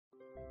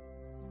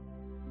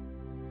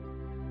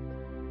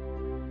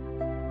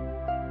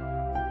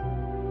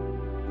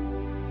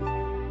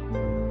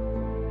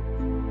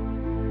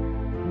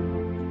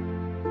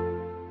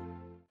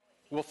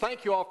Well,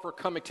 thank you all for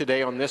coming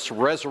today on this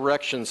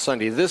Resurrection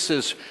Sunday. This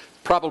is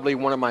probably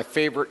one of my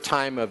favorite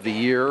time of the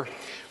year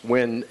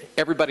when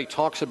everybody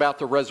talks about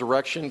the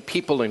resurrection.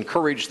 People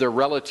encourage their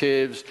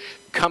relatives,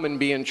 come and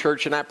be in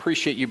church, and I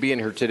appreciate you being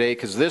here today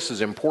because this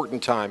is an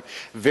important time,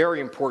 very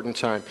important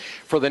time.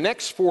 For the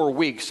next 4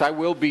 weeks, I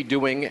will be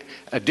doing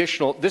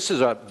this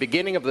is a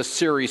beginning of the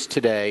series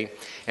today,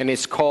 and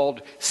it's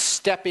called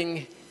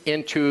Stepping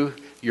into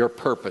Your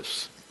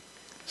Purpose.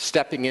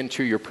 Stepping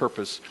into your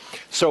purpose.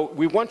 So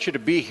we want you to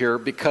be here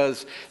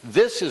because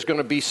this is going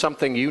to be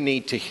something you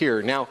need to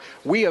hear. Now,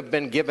 we have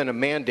been given a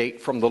mandate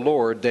from the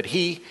Lord that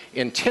He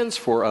intends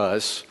for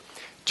us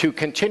to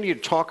continue to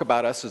talk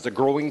about us as a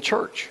growing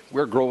church.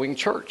 We're a growing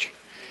church.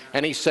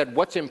 And He said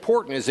what's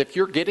important is if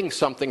you're getting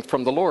something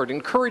from the Lord,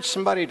 encourage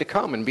somebody to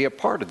come and be a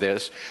part of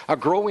this, a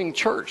growing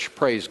church,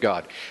 praise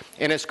God.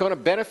 And it's going to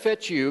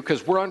benefit you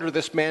because we're under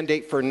this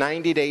mandate for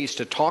 90 days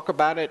to talk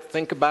about it,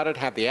 think about it,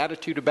 have the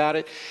attitude about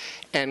it.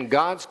 And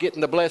God's getting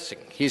the blessing.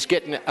 He's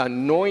getting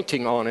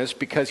anointing on us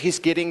because He's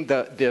getting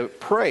the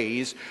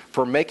praise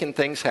for making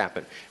things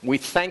happen. We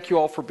thank you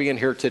all for being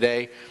here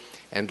today.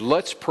 And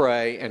let's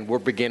pray, and we're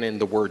beginning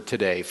the Word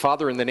today.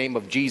 Father, in the name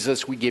of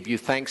Jesus, we give you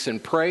thanks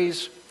and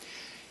praise.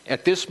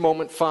 At this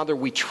moment, Father,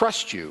 we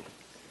trust you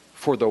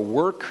for the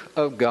work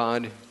of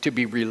God to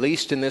be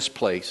released in this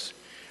place.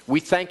 We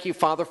thank you,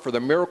 Father, for the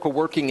miracle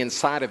working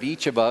inside of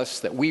each of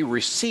us that we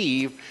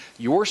receive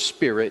your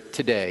Spirit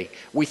today.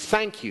 We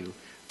thank you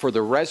for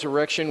the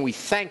resurrection. We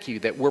thank you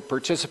that we're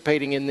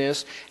participating in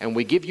this, and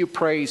we give you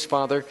praise,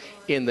 Father,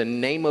 in the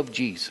name of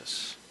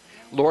Jesus.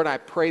 Lord, I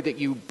pray that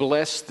you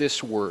bless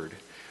this word.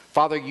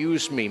 Father,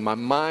 use me, my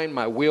mind,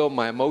 my will,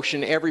 my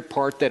emotion, every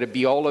part, that it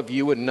be all of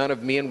you and none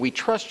of me. And we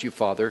trust you,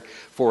 Father,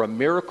 for a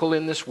miracle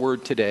in this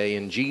word today,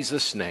 in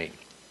Jesus' name.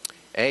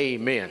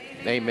 Amen.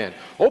 Amen.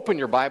 Open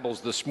your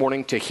Bibles this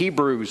morning to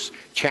Hebrews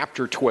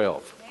chapter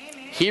 12.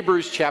 Amen.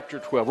 Hebrews chapter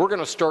 12. We're going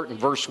to start in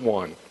verse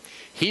 1.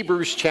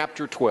 Hebrews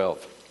chapter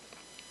 12.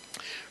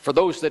 For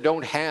those that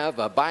don't have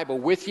a Bible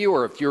with you,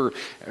 or if you're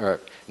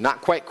not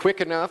quite quick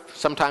enough,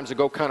 sometimes it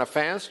go kind of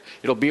fast,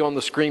 it'll be on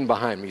the screen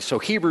behind me. So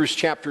Hebrews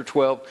chapter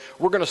 12,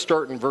 we're going to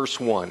start in verse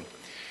 1.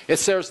 It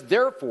says,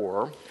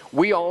 "Therefore,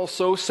 we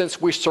also, since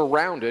we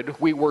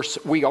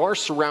are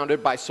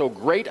surrounded by so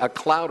great a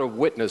cloud of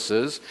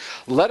witnesses,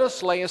 let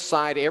us lay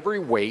aside every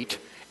weight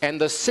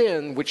and the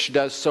sin which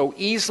does so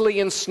easily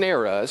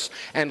ensnare us,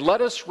 and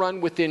let us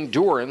run with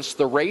endurance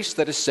the race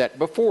that is set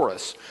before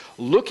us,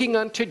 looking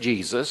unto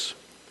Jesus,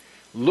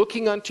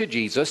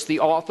 the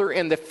author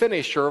and the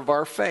finisher of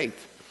our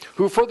faith,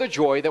 who for the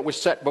joy that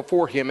was set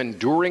before him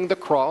endured the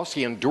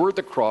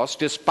cross,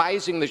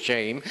 despising the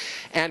shame,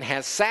 and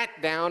has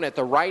sat down at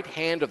the right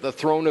hand of the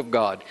throne of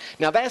God."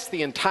 Now that's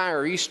the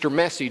entire Easter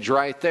message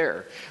right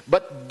there.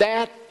 But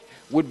that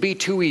would be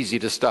too easy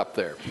to stop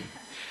there.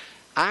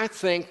 I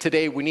think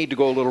today we need to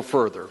go a little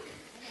further.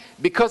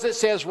 Because it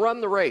says, run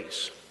the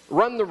race.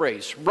 Run the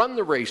race. Run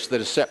the race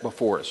that is set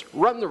before us.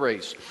 Run the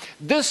race.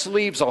 This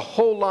leaves a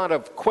whole lot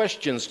of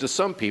questions to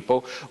some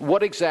people.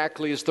 What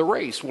exactly is the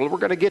race? Well, we're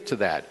going to get to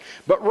that.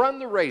 But run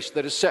the race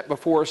that is set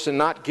before us and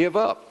not give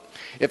up.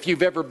 If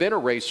you've ever been a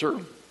racer,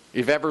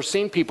 you've ever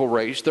seen people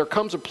race, there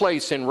comes a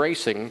place in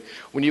racing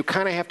when you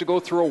kind of have to go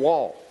through a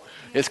wall.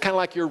 It's kind of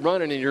like you're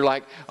running and you're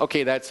like,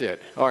 okay, that's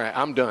it. All right,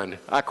 I'm done.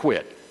 I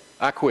quit.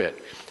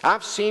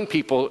 I've seen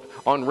people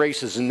on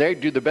races and they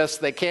do the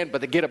best they can,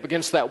 but they get up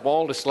against that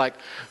wall and it's like,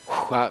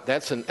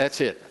 that's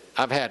it.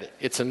 I've had it.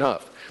 It's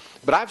enough.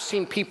 But I've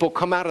seen people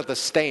come out of the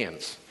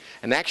stands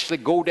and actually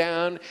go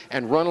down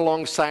and run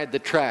alongside the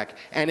track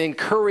and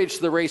encourage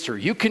the racer.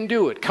 You can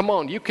do it. Come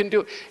on, you can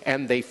do it.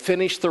 And they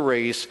finish the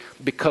race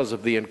because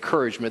of the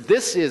encouragement.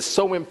 This is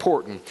so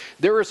important.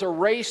 There is a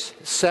race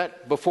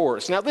set before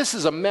us. Now, this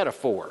is a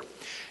metaphor.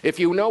 If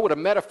you know what a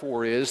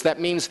metaphor is, that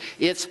means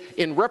it's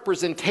in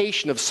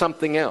representation of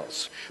something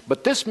else.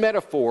 But this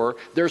metaphor,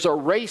 there's a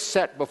race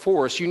set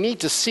before us. You need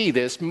to see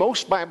this.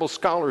 Most Bible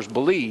scholars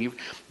believe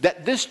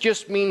that this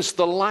just means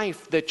the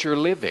life that you're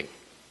living.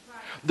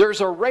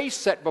 There's a race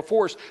set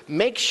before us.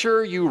 Make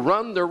sure you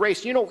run the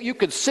race. You know, you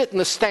could sit in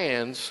the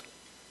stands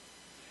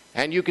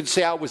and you could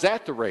say, I was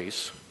at the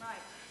race.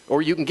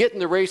 Or you can get in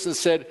the race and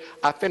said,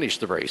 I finished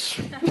the race.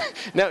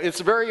 Now,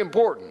 it's very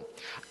important.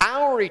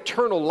 Our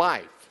eternal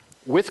life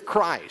with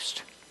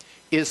Christ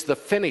is the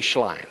finish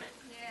line.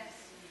 Yes.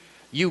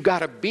 You got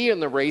to be in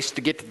the race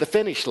to get to the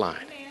finish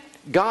line. Amen.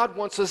 God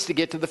wants us to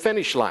get to the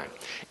finish line.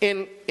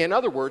 In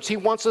other words, He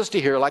wants us to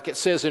hear, like it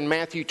says in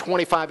Matthew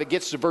 25, it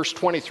gets to verse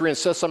 23 and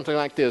says something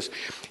like this.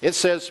 It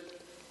says,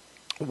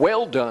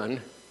 "Well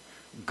done,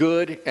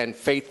 good and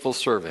faithful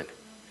servant."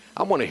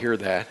 I want to hear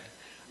that.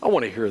 I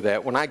want to hear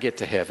that when I get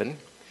to heaven.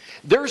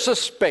 There's a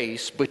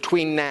space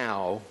between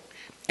now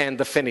and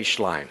the finish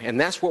line. And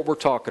that's what we're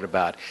talking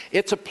about.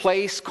 It's a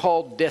place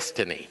called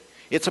destiny.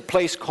 It's a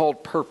place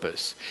called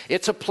purpose.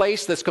 It's a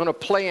place that's going to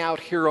play out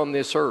here on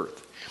this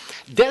earth.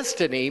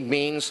 Destiny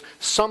means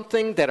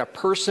something that a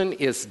person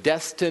is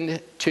destined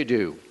to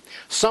do.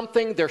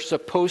 Something they're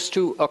supposed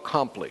to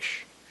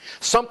accomplish.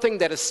 something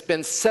that has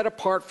been set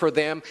apart for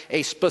them,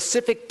 a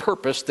specific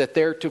purpose that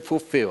they're to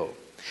fulfill.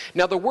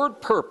 Now, the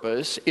word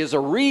purpose is a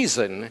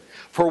reason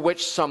for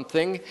which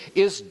something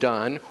is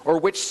done or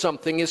which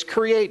something is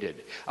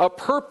created. A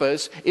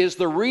purpose is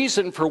the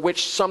reason for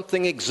which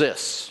something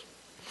exists.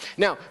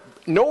 Now,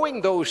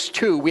 knowing those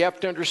two, we have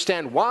to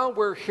understand while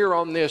we're here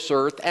on this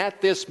earth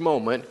at this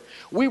moment,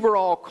 we were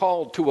all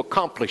called to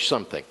accomplish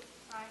something.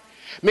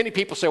 Many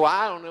people say, well,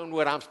 I don't know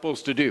what I'm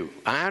supposed to do.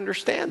 I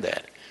understand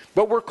that.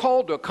 But we're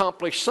called to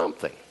accomplish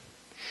something.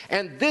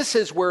 And this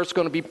is where it's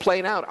going to be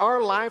played out.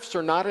 Our lives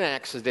are not an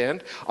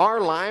accident. Our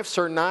lives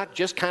are not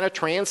just kind of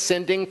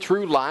transcending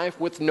through life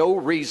with no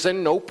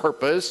reason, no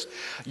purpose.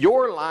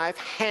 Your life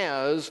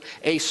has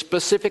a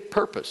specific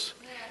purpose.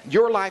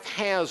 Your life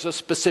has a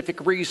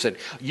specific reason.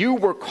 You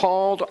were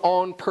called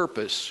on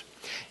purpose.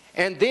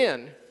 And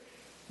then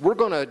we're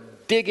going to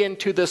dig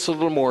into this a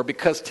little more,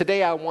 because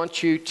today I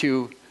want you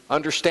to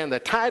understand the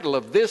title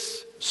of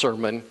this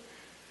sermon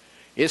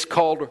is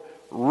called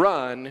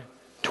Run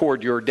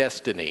Toward Your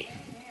Destiny.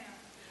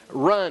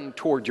 Run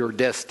toward your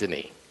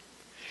destiny.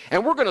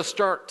 And we're going to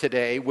start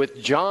today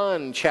with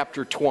John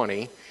chapter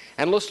 20,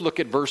 and let's look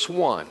at verse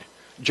 1.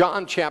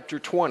 John chapter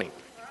 20.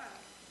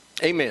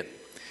 Amen.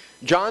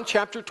 John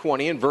chapter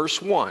 20 and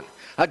verse 1.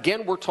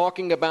 Again, we're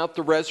talking about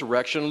the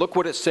resurrection. Look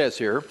what it says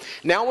here.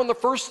 Now on the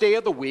first day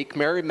of the week,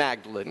 Mary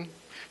Magdalene,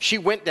 she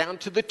went down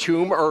to the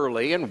tomb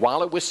early, and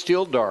while it was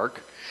still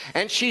dark,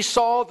 and she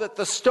saw that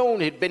the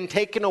stone had been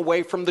taken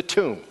away from the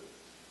tomb.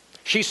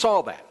 She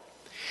saw that.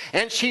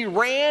 And she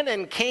ran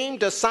and came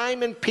to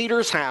Simon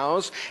Peter's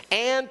house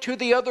and to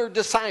the other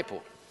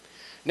disciple.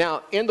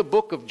 Now, in the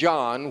book of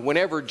John,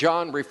 whenever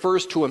John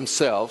refers to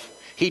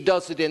himself, he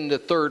does it in the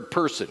third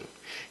person.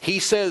 He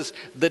says,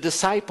 the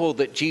disciple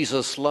that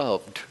Jesus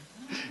loved.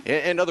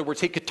 In other words,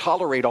 he could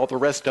tolerate all the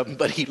rest of them,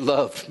 but he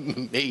loved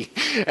me.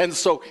 And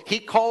so he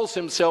calls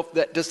himself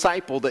that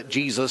disciple that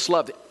Jesus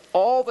loved.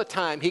 All the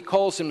time he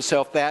calls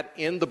himself that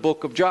in the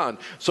book of John.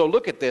 So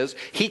look at this.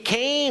 She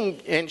came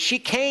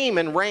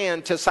and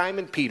ran to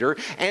Simon Peter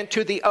and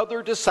to the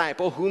other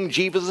disciple whom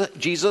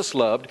Jesus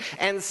loved,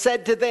 and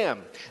said to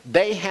them,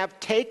 they have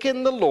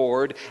taken the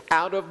Lord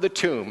out of the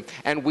tomb,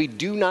 and we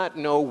do not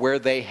know where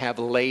they have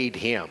laid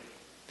him.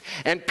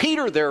 And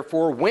Peter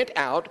therefore went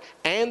out,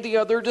 and the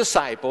other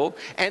disciple,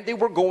 and they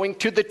were going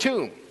to the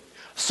tomb.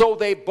 So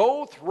they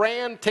both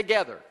ran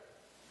together.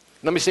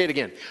 Let me say it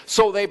again.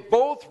 So they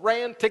both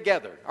ran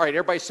together. All right,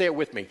 everybody say it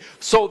with me.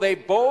 So they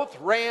both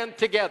ran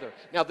together.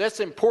 Now that's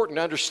important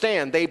to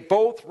understand. They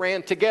both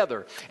ran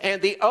together.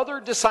 And the other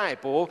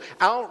disciple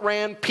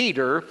outran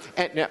Peter.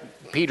 And now,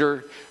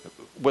 Peter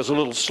was a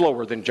little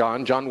slower than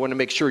John. John wanted to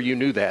make sure you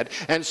knew that.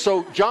 And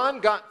so John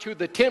got to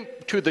the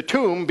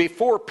tomb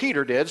before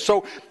Peter did.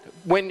 So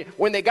when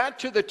they got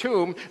to the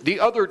tomb,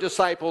 the other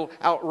disciple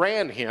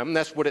outran him.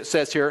 That's what it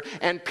says here.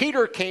 And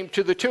Peter came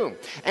to the tomb.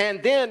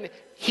 And then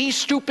he,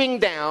 stooping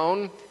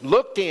down,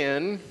 looked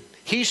in.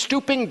 He's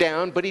stooping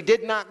down, but he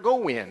did not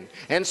go in.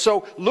 And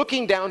so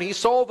looking down, he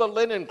saw the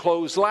linen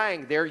clothes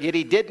lying there, yet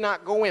he did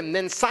not go in.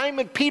 Then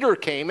Simon Peter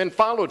came and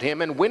followed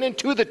him and went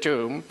into the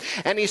tomb.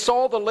 And he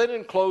saw the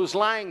linen clothes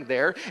lying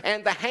there,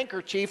 and the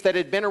handkerchief that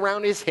had been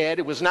around his head.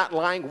 It was not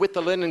lying with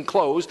the linen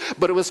clothes,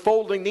 but it was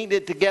folded,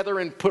 kneaded together,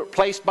 and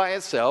placed by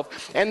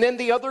itself. And then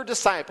the other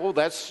disciple,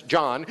 that's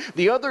John,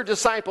 the other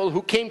disciple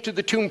who came to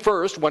the tomb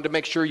first, wanted to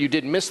make sure you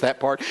didn't miss that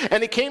part,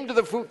 and he came to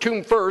the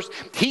tomb first,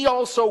 he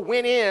also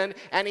went in,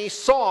 and he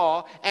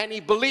saw and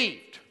he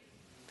believed.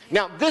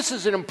 Now this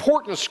is an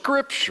important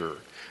scripture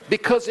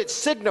because it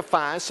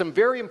signifies some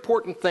very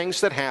important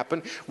things that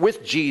happen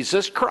with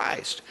Jesus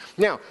Christ.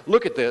 Now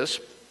look at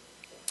this.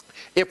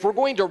 If we're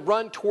going to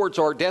run towards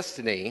our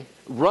destiny,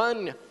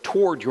 run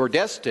toward your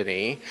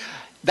destiny,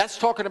 that's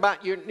talking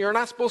about you're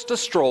not supposed to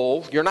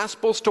stroll, you're not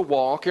supposed to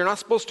walk, you're not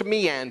supposed to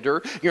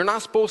meander, you're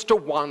not supposed to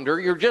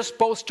wander, you're just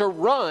supposed to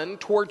run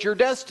towards your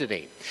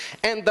destiny.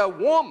 And the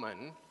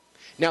woman,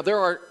 now there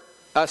are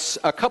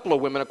a couple of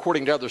women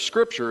according to other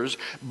scriptures,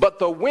 but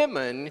the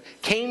women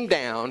came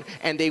down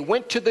and they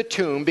went to the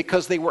tomb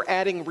because they were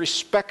adding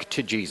respect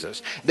to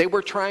Jesus. They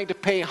were trying to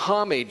pay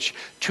homage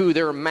to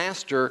their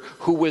master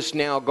who was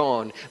now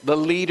gone. The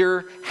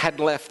leader had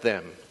left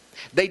them.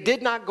 They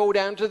did not go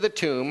down to the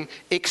tomb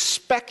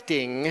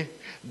expecting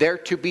there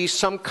to be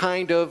some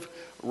kind of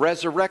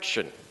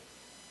resurrection.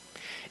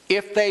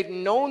 If they'd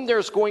known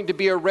there's going to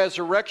be a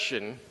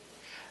resurrection,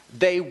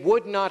 they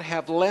would not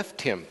have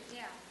left him.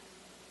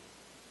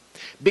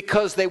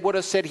 Because they would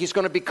have said, he's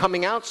going to be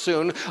coming out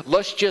soon,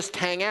 let's just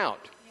hang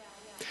out.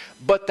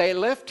 But they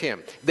left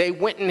him. They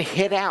went and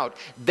hid out.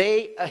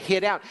 They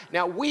hid out.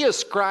 Now, we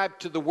ascribe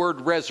to the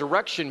word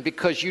resurrection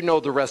because you know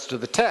the rest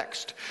of the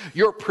text.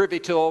 You're privy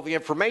to all the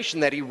information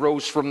that he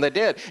rose from the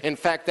dead. In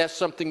fact, that's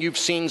something you've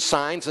seen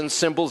signs and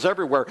symbols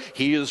everywhere.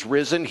 He is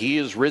risen. He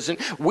is risen.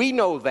 We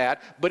know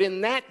that. But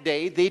in that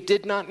day, they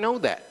did not know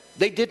that.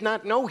 They did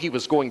not know he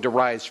was going to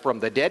rise from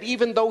the dead,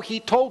 even though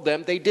he told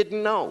them. They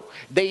didn't know.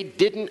 They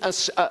didn't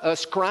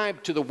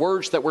ascribe to the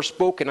words that were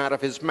spoken out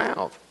of his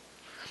mouth.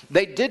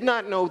 They did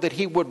not know that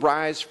he would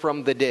rise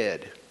from the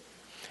dead.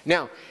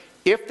 Now,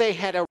 if they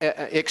had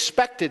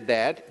expected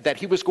that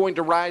he was going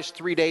to rise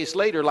 3 days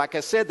later, like I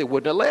said, they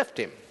wouldn't have left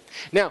him.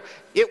 Now,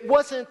 it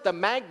wasn't the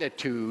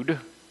magnitude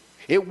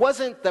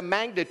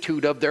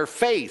of their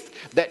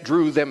faith that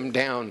drew them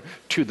down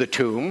to the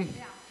tomb,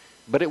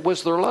 but it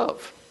was their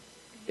love.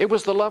 It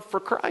was the love for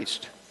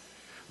Christ.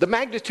 The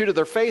magnitude of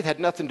their faith had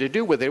nothing to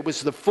do with it. It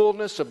was the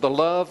fullness of the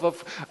love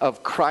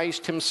of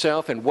Christ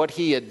himself and what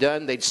he had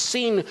done. They'd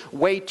seen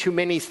way too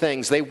many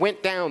things. They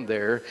went down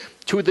there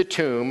to the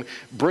tomb,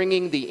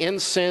 bringing the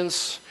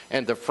incense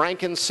and the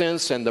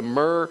frankincense and the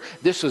myrrh.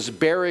 This was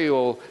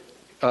burial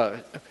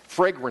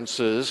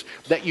fragrances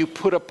that you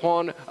put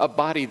upon a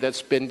body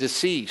that's been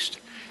deceased.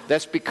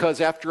 That's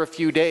because after a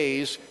few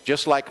days,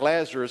 just like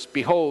Lazarus,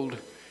 behold,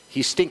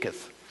 he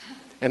stinketh.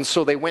 And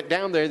so they went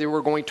down there. They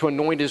were going to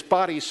anoint his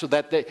body so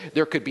that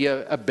there could be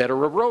a better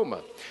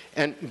aroma.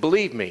 And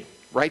believe me,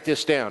 write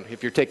this down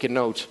if you're taking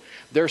notes.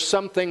 There are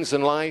some things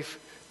in life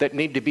that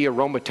need to be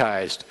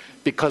aromatized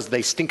because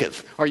they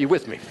stinketh. Are you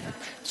with me?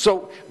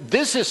 So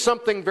this is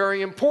something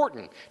very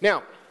important.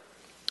 Now,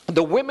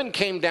 the women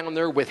came down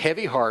there with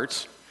heavy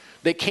hearts.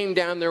 They came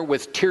down there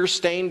with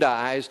tear-stained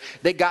eyes.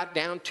 They got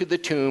down to the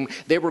tomb.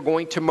 They were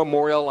going to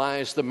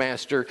memorialize the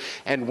master.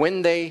 And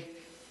when they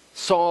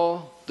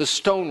saw the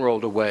stone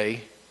rolled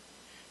away,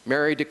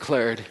 Mary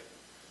declared,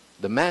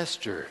 "The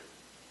master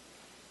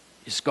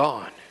is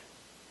gone."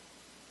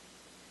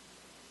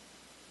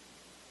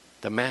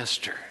 The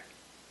master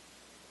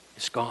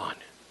is gone.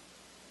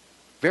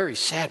 Very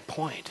sad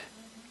point.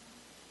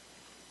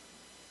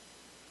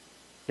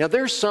 Now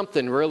there's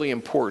something really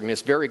important.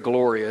 It's very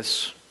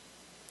glorious.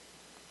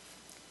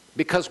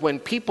 Because when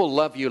people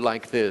love you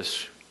like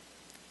this,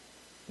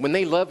 when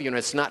they love you and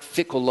it's not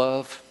fickle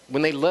love,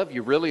 when they love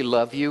you, really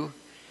love you,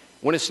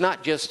 when it's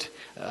not just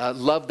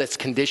love that's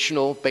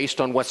conditional based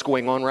on what's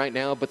going on right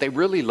now, but they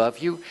really love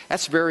you,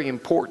 that's very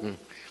important.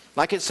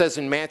 Like it says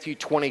in Matthew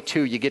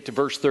 22, you get to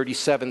verse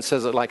 37,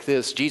 says it like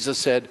this. Jesus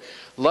said,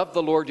 "Love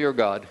the Lord your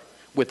God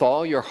with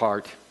all your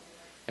heart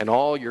and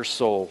all your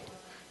soul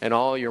and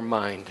all your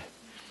mind."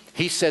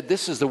 He said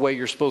this is the way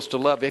you're supposed to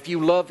love. If you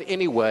love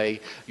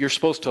anyway, you're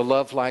supposed to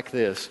love like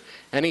this.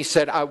 And he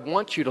said, I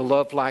want you to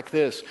love like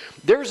this.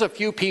 There's a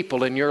few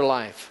people in your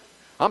life,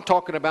 I'm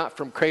talking about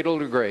from cradle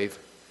to grave,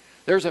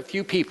 there's a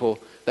few people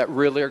that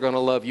really are going to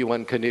love you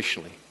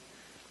unconditionally.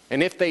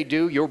 And if they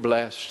do, you're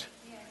blessed.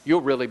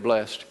 You're really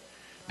blessed.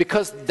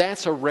 Because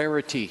that's a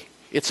rarity.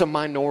 It's a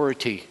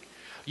minority.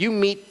 You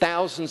meet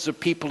thousands of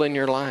people in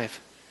your life.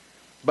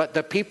 But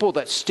the people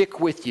that stick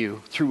with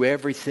you through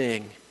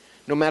everything,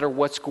 no matter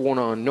what's going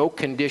on, no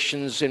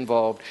conditions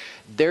involved,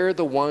 they're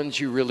the ones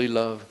you really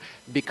love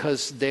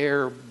because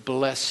they're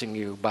blessing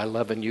you by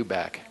loving you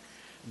back.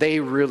 They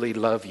really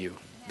love you.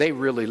 They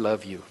really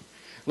love you.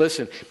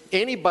 Listen,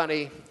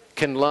 anybody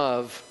can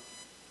love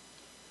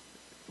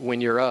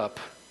when you're up.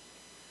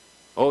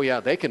 Oh yeah,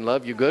 they can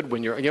love you good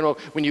when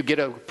when you get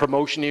a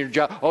promotion in your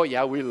job. Oh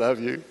yeah, we love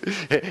you.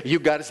 You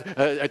got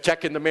a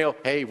check in the mail.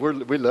 Hey,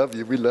 we love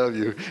you. We love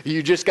you.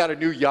 You just got a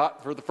new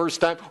yacht for the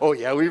first time. Oh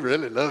yeah, we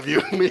really love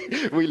you.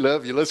 we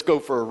love you. Let's go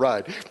for a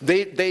ride.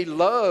 They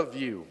love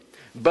you,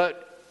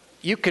 but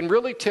you can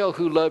really tell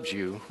who loves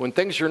you when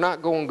things are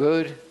not going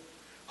good.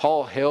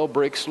 All hell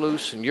breaks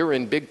loose and you're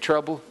in big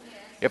trouble.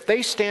 If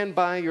they stand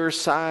by your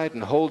side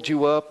and hold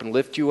you up and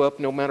lift you up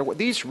no matter what,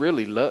 these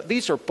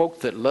are folks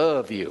that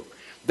love you.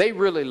 They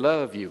really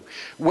love you.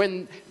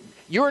 When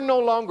you're no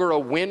longer a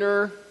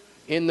winner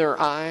in their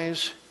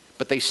eyes,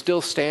 but they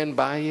still stand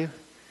by you,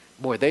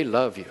 boy, they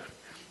love you.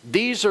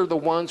 These are the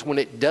ones when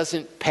it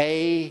doesn't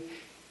pay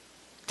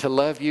to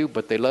love you,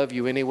 but they love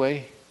you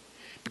anyway.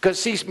 Because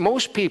see,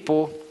 most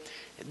people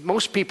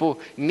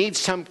need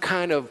some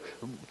kind of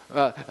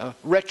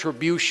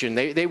retribution.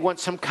 They want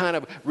some kind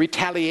of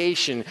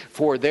retaliation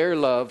for their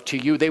love to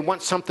you. They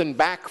want something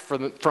back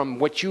from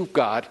what you've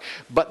got.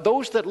 But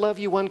those that love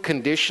you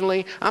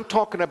unconditionally, I'm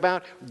talking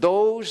about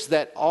those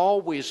that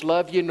always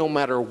love you no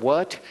matter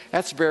what.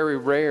 That's very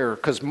rare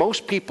because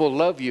most people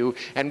love you,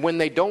 and when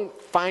they don't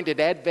find it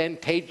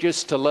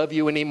advantageous to love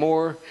you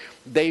anymore,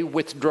 they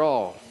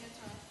withdraw.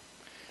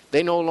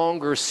 They no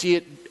longer see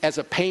it as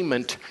a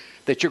payment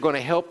that you're going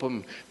to help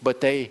them,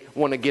 but they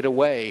want to get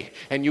away.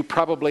 And you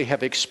probably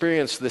have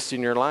experienced this in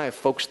your life,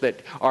 folks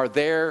that are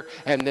there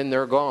and then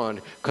they're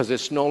gone because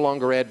it's no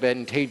longer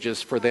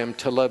advantageous for them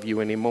to love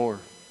you anymore.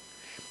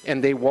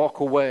 And they walk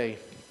away.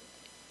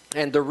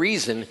 And the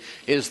reason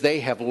is they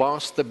have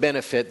lost the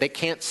benefit. They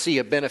can't see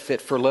a benefit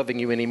for loving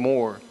you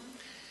anymore.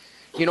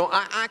 You know,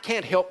 I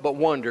can't help but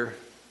wonder,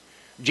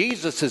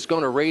 Jesus is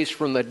going to raise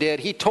from the dead.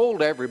 He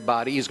told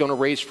everybody he's going to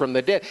raise from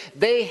the dead.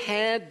 They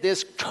had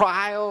this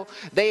trial.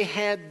 They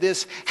had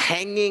this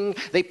hanging.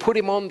 They put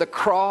him on the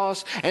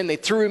cross and they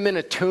threw him in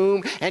a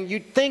tomb. And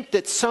you'd think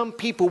that some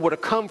people would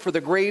have come for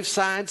the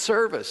graveside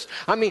service.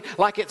 I mean,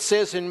 like it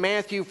says in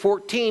Matthew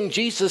 14,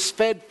 Jesus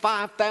fed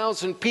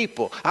 5,000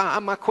 people.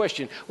 My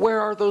question, where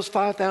are those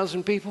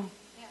 5,000 people?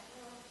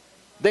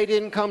 They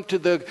didn't come to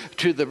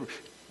the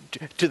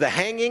to the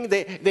hanging.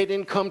 They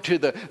didn't come to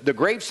the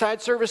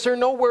graveside service. They're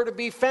nowhere to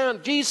be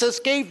found. Jesus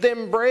gave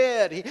them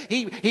bread.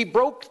 He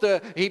broke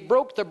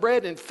the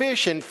bread and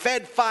fish and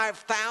fed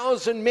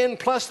 5,000 men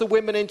plus the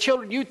women and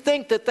children. You'd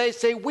think that they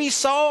say, we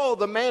saw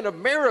the man of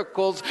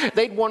miracles.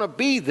 They'd want to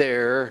be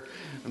there,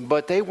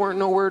 but they weren't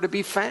nowhere to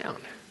be found.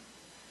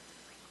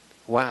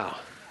 Wow.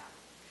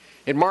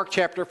 In Mark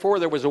chapter 4,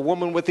 there was a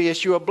woman with the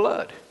issue of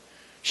blood.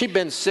 She'd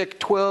been sick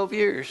 12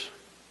 years.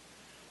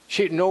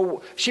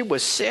 She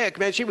was sick,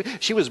 man.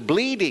 She was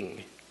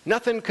bleeding.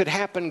 Nothing could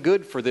happen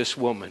good for this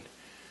woman.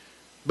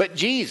 But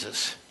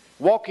Jesus,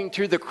 walking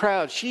through the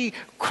crowd, she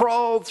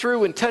crawled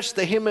through and touched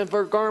the hem of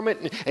her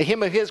garment, and a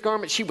hem of his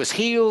garment. She was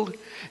healed.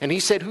 And he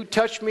said, who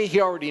touched me?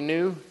 He already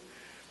knew.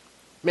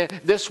 Man,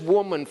 this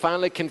woman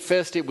finally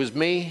confessed it was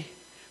me.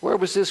 Where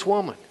was this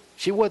woman?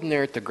 She wasn't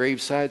there at the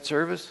graveside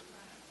service.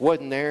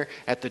 Wasn't there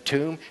at the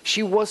tomb.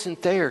 She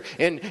wasn't there.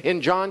 And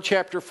in John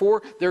chapter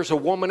 4, there's a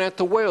woman at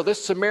the well.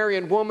 This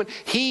Samaritan woman,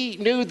 he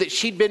knew that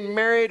she'd been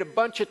married a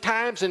bunch of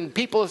times and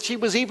people she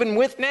was even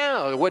with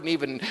now. It wasn't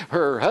even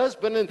her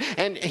husband.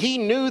 And he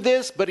knew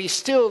this, but he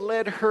still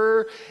led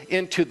her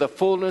into the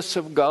fullness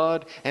of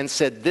God and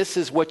said, this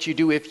is what you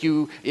do if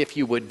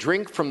you would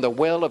drink from the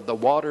well of the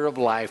water of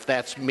life.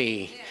 That's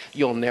me.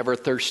 You'll never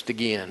thirst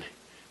again.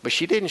 But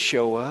she didn't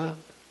show up.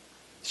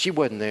 She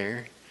wasn't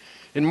there.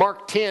 In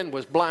Mark 10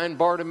 was blind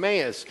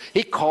Bartimaeus.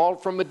 He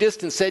called from a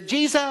distance, said,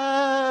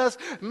 Jesus,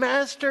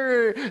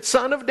 Master,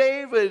 Son of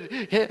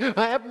David,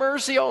 have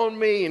mercy on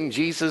me. And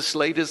Jesus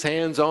laid his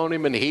hands on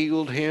him and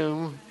healed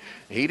him.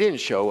 He didn't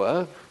show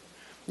up.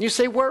 You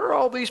say, where are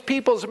all these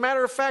people? As a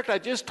matter of fact, I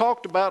just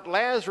talked about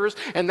Lazarus,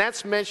 and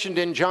that's mentioned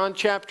in John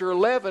chapter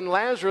 11.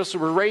 Lazarus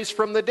was raised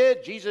from the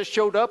dead. Jesus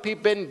showed up.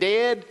 He'd been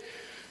dead.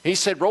 He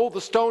said, roll the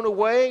stone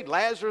away.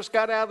 Lazarus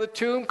got out of the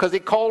tomb because he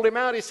called him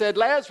out. He said,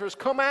 Lazarus,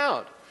 come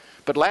out.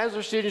 But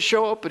Lazarus didn't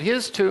show up at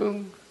his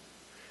tomb.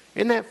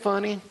 Isn't that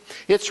funny?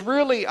 It's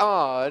really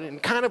odd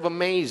and kind of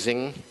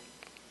amazing.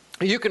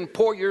 You can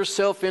pour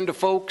yourself into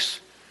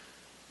folks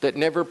that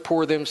never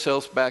pour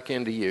themselves back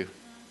into you.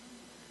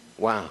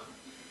 Wow.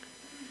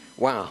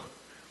 Wow.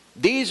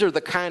 These are the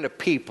kind of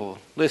people,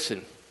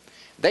 listen,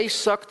 they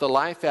suck the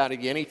life out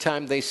of you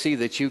anytime they see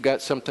that you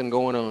got something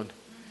going on.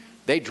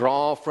 They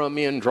draw from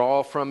you and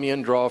draw from you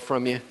and draw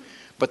from you.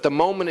 But the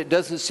moment it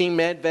doesn't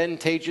seem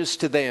advantageous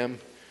to them,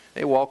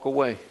 they walk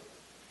away.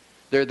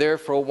 They're there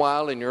for a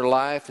while in your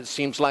life. It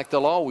seems like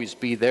they'll always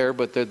be there,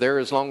 but they're there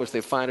as long as they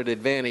find an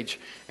advantage,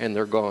 and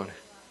they're gone.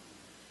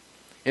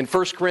 In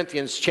 1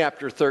 Corinthians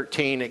chapter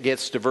 13, it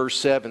gets to verse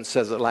 7,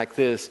 says it like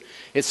this.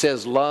 It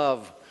says,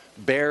 love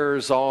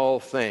bears all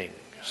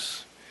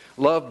things.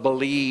 Love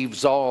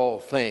believes all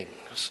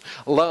things.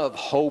 Love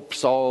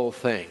hopes all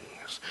things.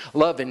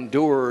 Love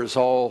endures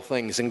all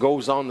things. And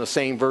goes on, the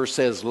same verse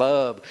says,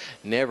 love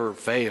never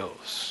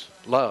fails.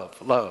 Love,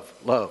 love,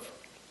 love.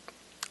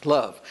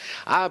 Love.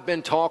 I've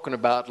been talking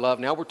about love.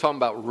 Now we're talking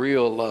about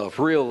real love,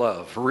 real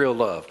love, real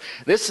love.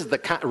 This is the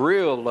kind,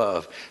 real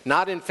love,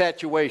 not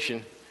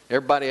infatuation.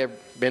 Everybody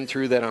have been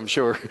through that, I'm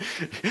sure.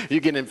 You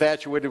get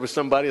infatuated with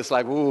somebody, it's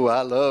like, ooh,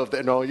 I love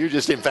that. No, you're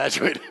just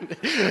infatuated.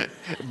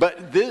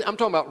 But this, I'm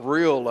talking about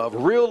real love.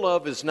 Real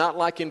love is not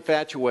like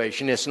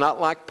infatuation. It's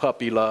not like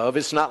puppy love.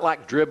 It's not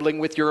like dribbling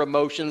with your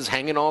emotions,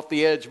 hanging off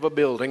the edge of a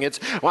building.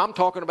 I'm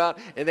talking about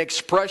an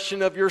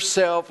expression of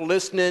yourself,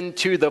 listening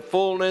to the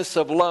fullness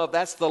of love.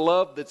 That's the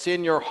love that's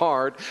in your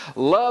heart.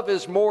 Love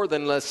is more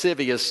than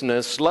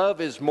lasciviousness.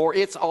 Love is more,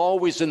 it's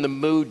always in the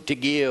mood to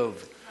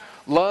give.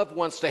 Love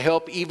wants to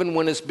help even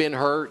when it's been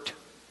hurt.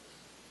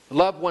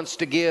 Love wants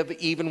to give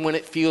even when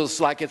it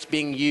feels like it's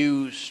being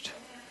used.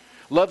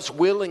 Love's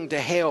willing to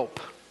help.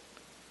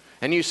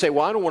 And you say,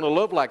 well, I don't want to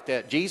love like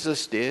that.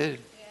 Jesus did.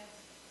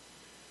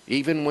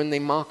 Even when they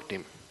mocked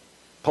him,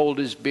 pulled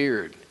his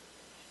beard,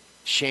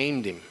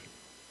 shamed him,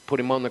 put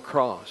him on the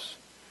cross,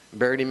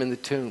 buried him in the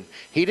tomb.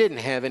 He didn't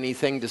have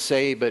anything to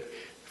say but,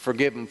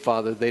 forgive them,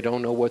 Father, they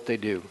don't know what they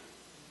do.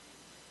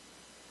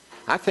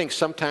 I think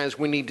sometimes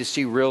we need to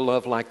see real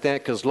love like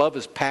that, because love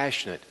is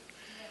passionate.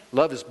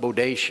 Love is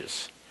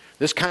bodacious.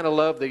 This kind of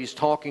love that he's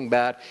talking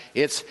about,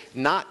 it's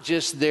not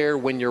just there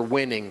when you're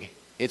winning.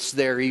 It's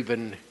there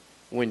even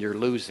when you're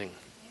losing.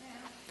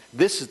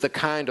 This is the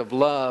kind of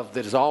love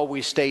that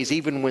always stays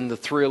even when the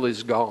thrill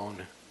is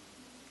gone.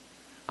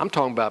 I'm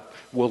talking about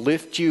will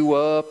lift you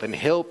up and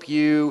help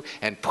you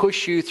and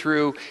push you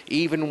through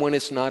even when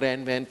it's not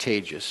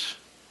advantageous.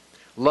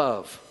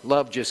 Love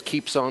just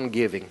keeps on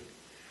giving.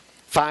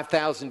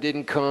 5,000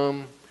 didn't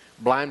come.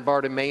 Blind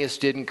Bartimaeus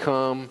didn't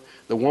come.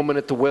 The woman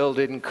at the well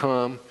didn't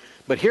come.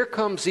 But here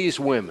comes these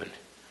women.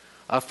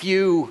 A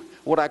few,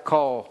 what I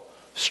call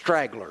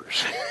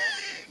stragglers.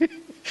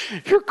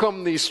 Here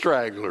come these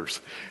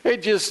stragglers. They're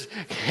just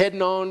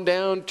heading on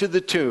down to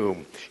the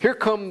tomb. Here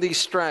come these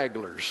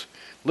stragglers.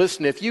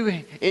 Listen, if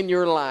you in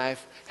your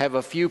life have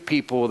a few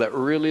people that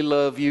really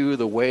love you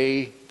the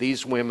way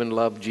these women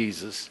love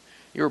Jesus,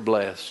 you're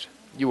blessed.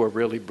 You are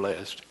really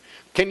blessed.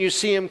 Can you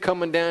see him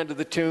coming down to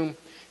the tomb?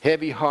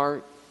 Heavy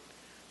heart,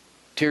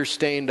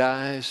 tear-stained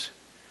eyes.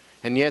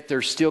 And yet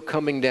they're still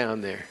coming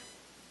down there.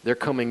 They're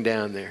coming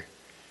down there.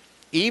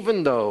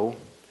 Even though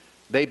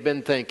they've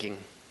been thinking,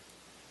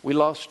 we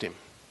lost him.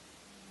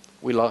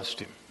 We lost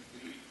him.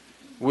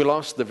 We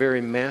lost the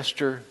very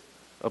master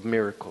of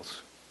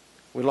miracles.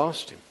 We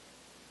lost him.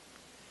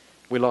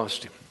 We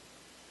lost him.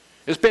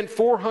 It's been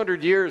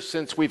 400 years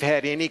since we've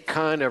had any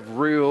kind of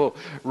real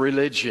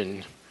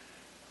religion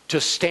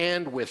to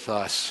stand with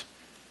us.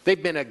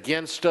 They've been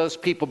against us.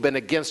 People have been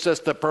against us.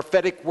 The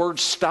prophetic word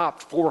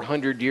stopped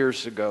 400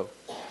 years ago.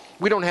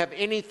 We don't have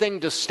anything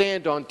to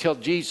stand on until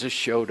Jesus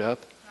showed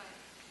up.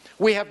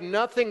 We have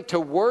nothing to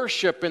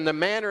worship in the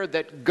manner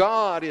that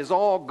God is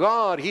all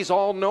God. He's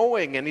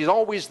all-knowing and He's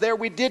always there.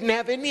 We didn't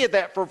have any of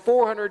that for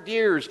 400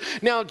 years.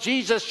 Now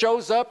Jesus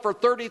shows up for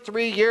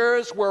 33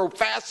 years. We're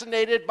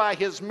fascinated by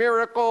His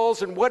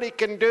miracles and what He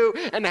can do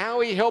and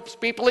how He helps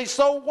people. He's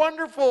so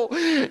wonderful.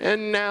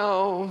 And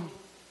now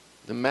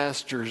the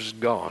Master's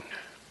gone.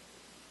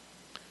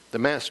 The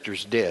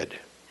Master's dead.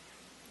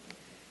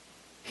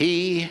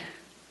 He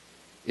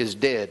is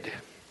dead.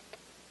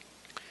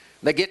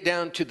 They get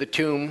down to the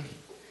tomb.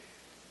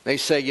 They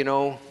say, you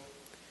know,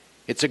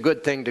 it's a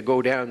good thing to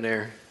go down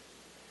there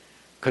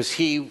because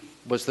He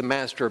was the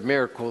master of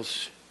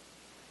miracles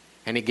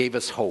and He gave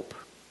us hope.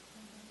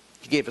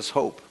 He gave us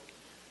hope.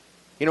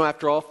 You know,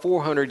 after all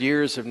 400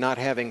 years of not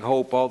having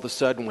hope, all of a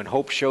sudden when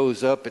hope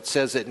shows up, it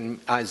says it in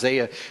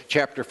Isaiah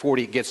chapter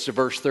 40, it gets to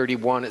verse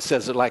 31. It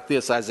says it like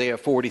this, Isaiah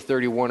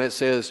 40:31. It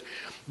says,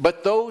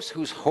 but those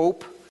whose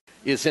hope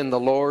is in the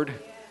Lord,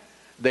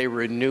 they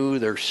renew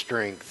their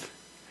strength.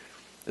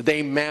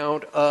 They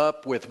mount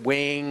up with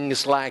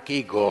wings like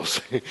eagles.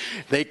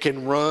 They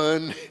can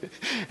run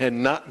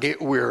and not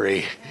get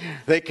weary.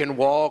 They can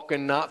walk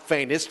and not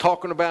faint. It's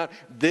talking about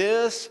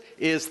this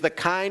is the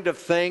kind of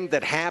thing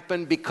that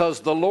happened because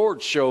the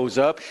Lord shows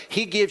up.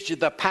 He gives you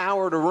the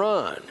power to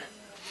run.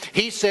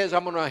 He says,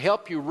 I'm going to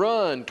help you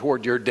run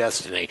toward your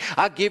destiny.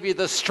 I'll give you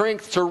the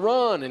strength to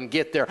run and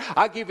get there.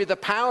 I'll give you the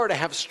power to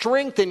have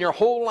strength in your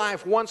whole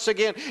life once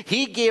again.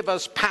 He gave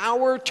us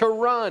power to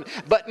run.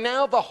 But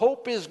now the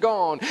hope is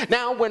gone.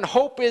 Now when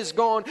hope is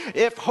gone,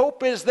 if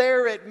hope is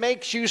there, it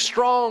makes you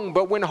strong.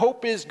 But when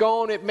hope is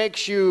gone, it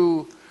makes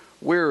you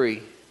weary.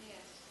 Yes.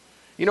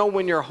 You know,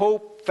 when your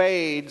hope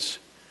fades,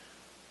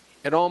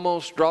 it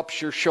almost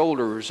drops your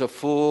shoulders a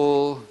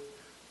full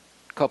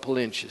couple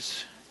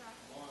inches.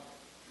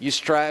 You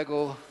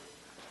straggle,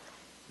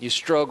 you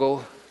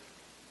struggle,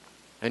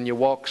 and you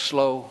walk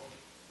slow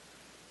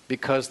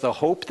because the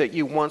hope that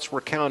you once were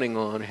counting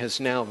on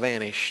has now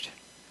vanished.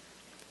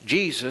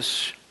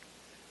 Jesus,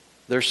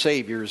 their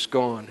Savior, is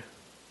gone.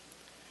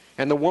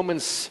 And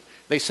the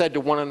they said to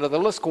one another,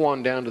 let's go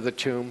on down to the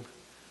tomb,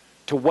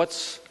 to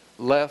what's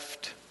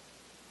left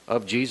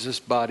of Jesus'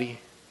 body.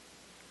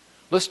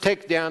 Let's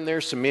take down there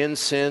some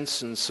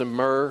incense and some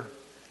myrrh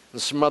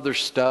and some other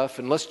stuff,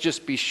 and let's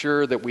just be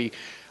sure that we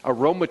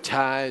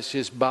aromatize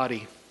His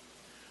body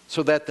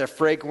so that the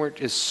fragrance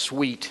is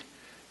sweet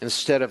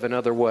instead of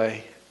another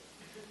way.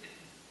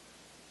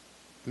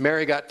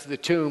 Mary got to the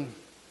tomb,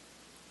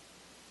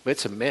 but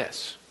it's a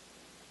mess.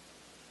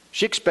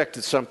 She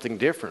expected something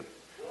different,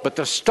 but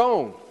the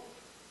stone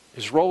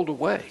is rolled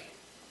away.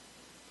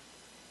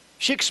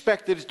 She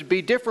expected it to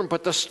be different,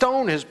 but the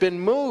stone has been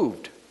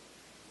moved.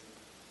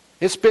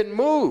 It's been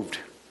moved.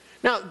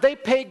 Now, they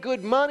pay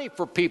good money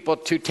for people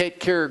to take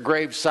care of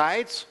grave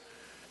sites.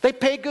 They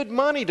pay good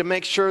money to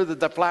make sure that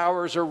the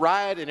flowers are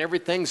right and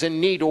everything's in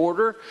neat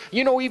order.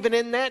 You know, even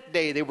in that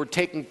day, they were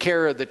taking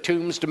care of the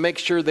tombs to make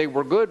sure they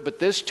were good, but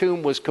this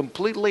tomb was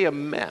completely a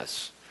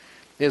mess.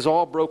 It was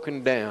all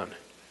broken down.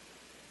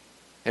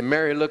 And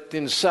Mary looked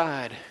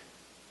inside.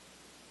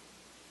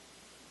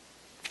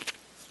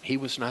 He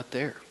was not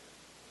there.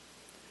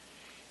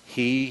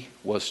 He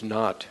was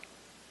not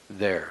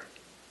there.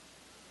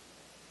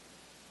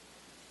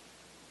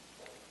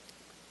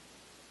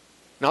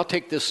 And I'll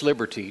take this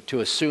liberty to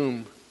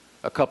assume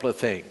a couple of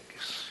things.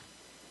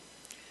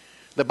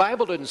 The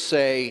Bible doesn't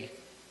say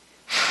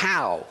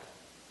how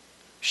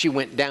she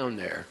went down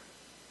there,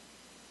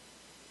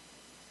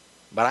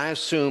 but I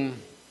assume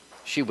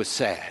she was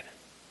sad.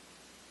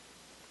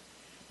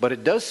 But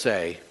it does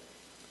say,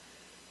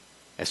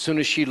 as soon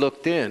as she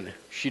looked in,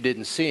 she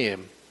didn't see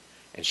him,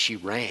 and she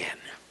ran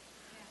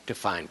to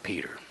find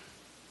Peter.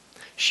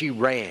 She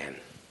ran.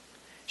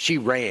 She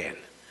ran.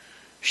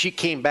 She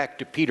came back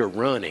to Peter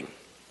running.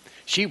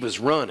 She was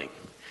running.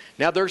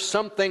 Now there's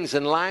some things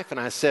in life, and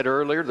I said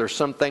earlier, there's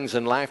some things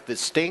in life that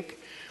stink,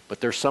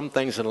 but there's some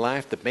things in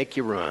life that make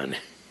you run.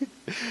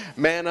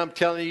 Man, I'm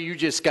telling you, you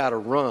just got to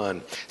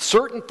run.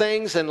 Certain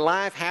things in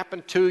life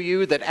happen to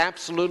you that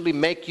absolutely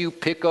make you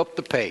pick up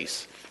the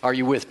pace. Are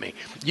you with me?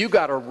 You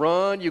got to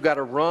run, you got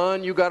to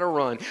run, you got to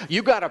run.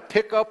 You got to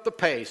pick up the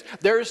pace.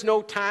 There's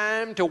no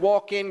time to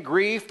walk in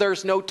grief.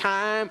 There's no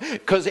time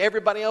because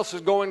everybody else is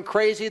going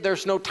crazy.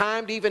 There's no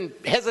time to even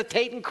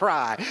hesitate and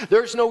cry.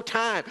 There's no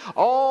time.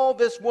 All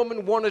this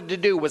woman wanted to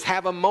do was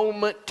have a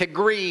moment to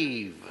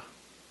grieve.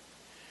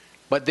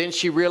 But then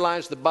she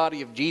realized the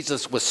body of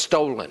Jesus was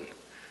stolen.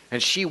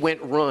 And she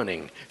went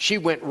running. She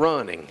went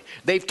running.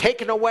 They've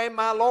taken away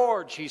my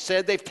Lord, she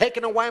said. They've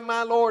taken away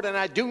my Lord, and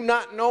I do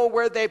not know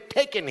where they've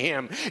taken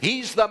him.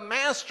 He's the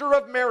master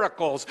of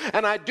miracles,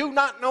 and I do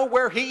not know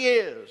where he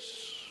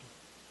is.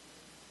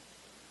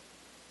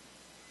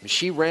 And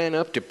she ran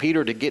up to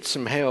Peter to get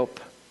some help.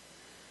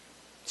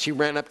 She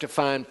ran up to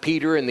find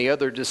Peter and the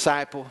other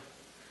disciple.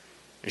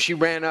 And she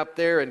ran up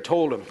there and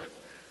told him.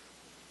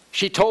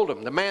 She told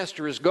him, the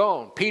master is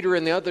gone. Peter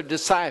and the other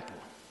disciple.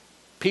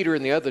 Peter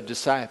and the other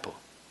disciple.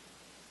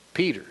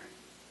 Peter.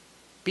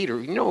 Peter,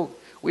 you know,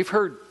 we've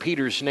heard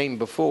Peter's name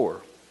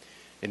before.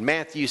 In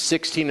Matthew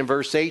 16 and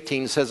verse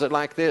 18 says it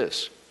like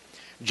this.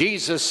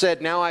 Jesus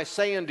said, now I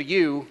say unto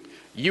you,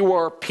 you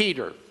are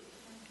Peter.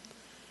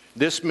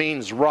 This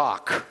means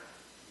rock.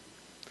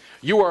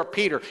 You are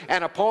Peter,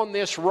 and upon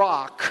this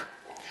rock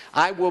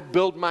I will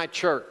build my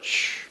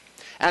church,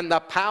 and the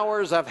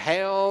powers of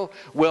hell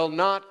will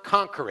not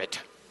conquer it.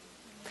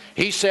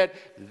 He said,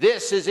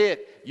 this is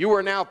it. You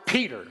are now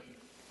Peter.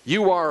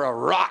 You are a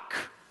rock.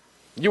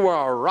 You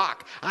are a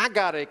rock. I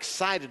got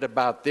excited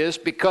about this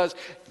because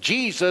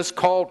Jesus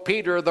called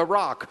Peter the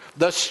rock,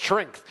 the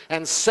strength,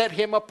 and set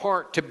him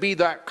apart to be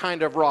that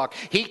kind of rock.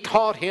 He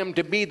taught him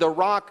to be the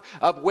rock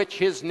of which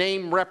his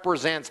name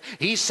represents.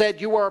 He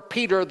said, you are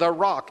Peter the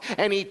rock.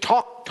 And he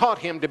taught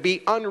him to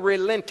be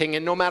unrelenting,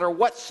 and no matter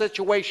what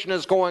situation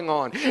is going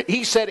on.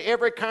 He said,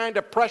 every kind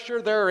of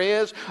pressure there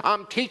is,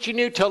 I'm teaching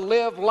you to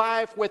live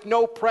life with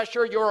no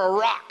pressure. You're a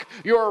rock.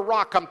 You're a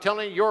rock. I'm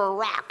telling you, you're a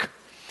rock.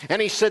 And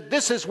he said,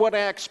 this is what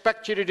I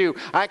expect you to do.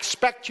 I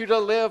expect you to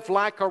live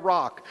like a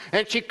rock.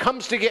 And she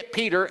comes to get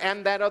Peter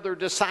and that other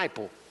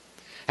disciple.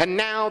 And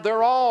now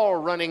they're all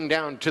running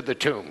down to the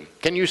tomb.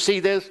 Can you see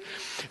this?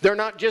 They're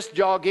not just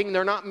jogging.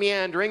 They're not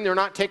meandering. They're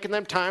not taking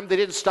them time. They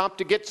didn't stop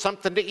to get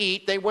something to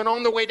eat. They went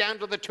on the way down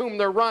to the tomb.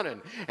 They're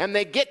running. And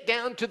they get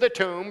down to the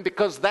tomb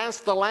because that's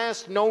the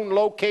last known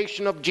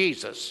location of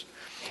Jesus.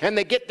 And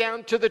they get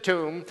down to the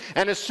tomb.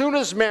 And as soon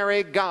as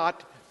Mary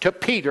got to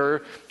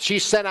Peter, she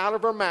said out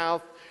of her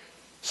mouth,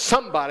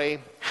 somebody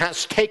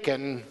has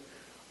taken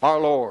our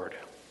Lord.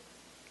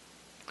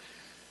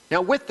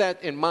 Now, with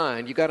that in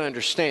mind, you got to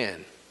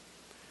understand,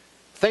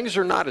 things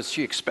are not as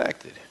she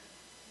expected.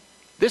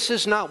 This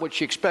is not what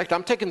she expected.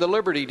 I'm taking the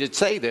liberty to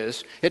say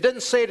this. It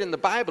doesn't say it in the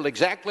Bible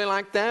exactly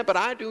like that, but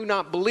I do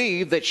not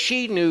believe that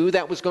she knew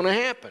that was going to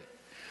happen.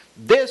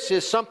 This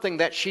is something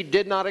that she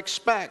did not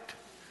expect.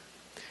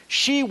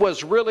 She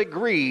was really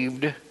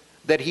grieved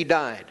that he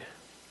died.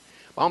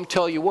 I'm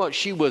telling you what,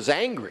 she was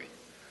angry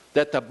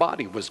that the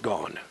body was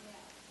gone.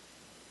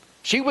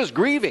 She was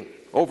grieving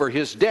over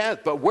his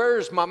death, but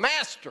where's my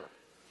master?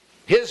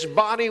 His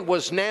body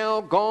was now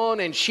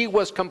gone, and she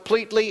was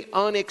completely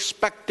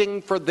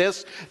unexpecting for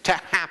this to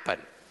happen.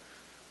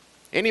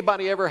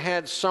 Anybody ever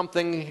had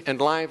something in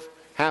life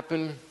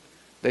happen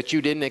that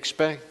you didn't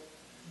expect?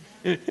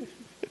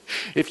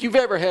 If you've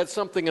ever had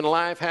something in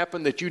life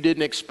happen that you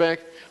didn't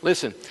expect,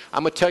 listen,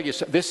 I'm going to tell you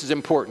something. This is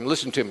important.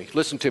 Listen to me.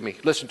 Listen to me.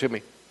 Listen to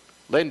me.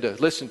 Linda,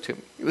 listen to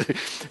me.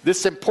 This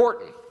is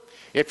important.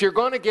 If you're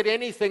going to get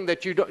anything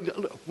that you don't...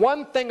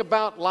 One thing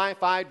about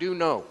life I do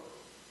know.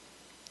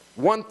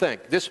 One thing.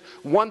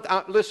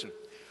 Listen.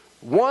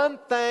 One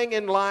thing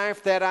in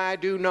life that I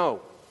do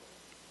know.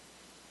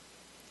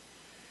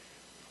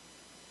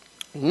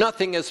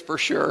 Nothing is for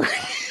sure.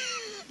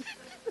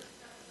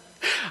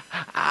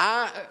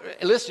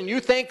 Listen, you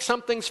think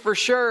something's for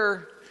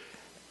sure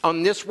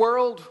on this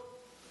world?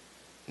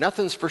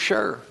 Nothing's for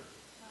sure.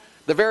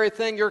 The very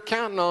thing you're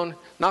counting on,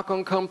 not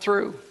going to come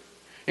through.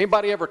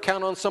 Anybody ever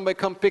count on somebody to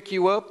come pick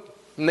you up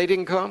and they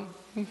didn't come?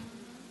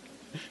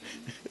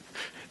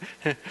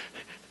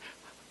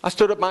 I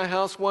stood at my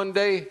house one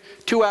day,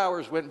 2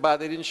 hours went by,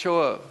 they didn't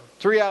show up.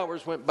 3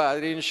 hours went by,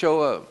 they didn't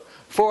show up.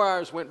 4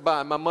 hours went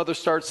by, my mother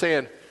started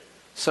saying,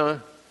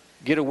 son,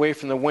 get away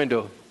from the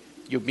window.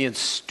 You're being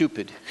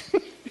stupid.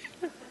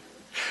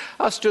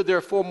 I stood there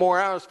 4 more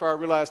hours before I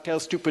realized how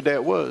stupid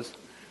that was.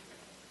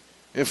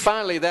 And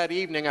finally, that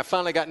evening, I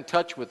finally got in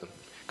touch with them,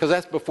 because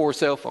that's before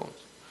cell phones.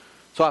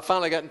 So I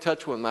finally got in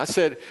touch with them. I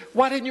said,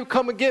 why didn't you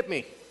come and get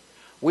me?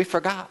 We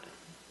forgot.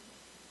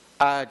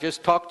 I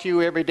just talked to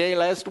you every day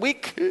last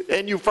week,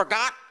 and you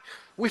forgot.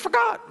 We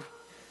forgot.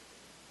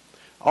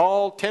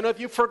 All 10 of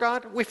you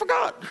forgot. We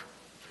forgot.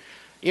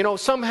 You know,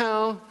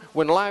 somehow,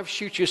 when life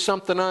shoots you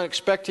something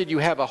unexpected, you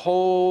have a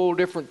whole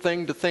different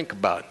thing to think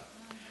about.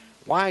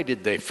 Why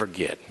did they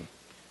forget?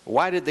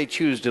 Why did they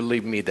choose to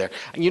leave me there?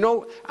 You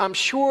know, I'm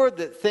sure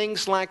that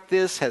things like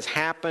this has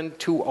happened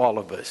to all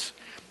of us.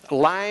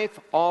 Life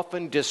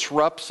often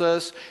disrupts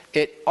us.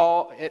 It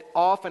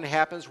often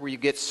happens where you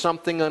get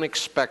something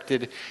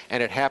unexpected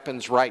and it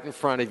happens right in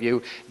front of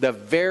you. The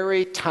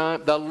very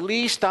time, the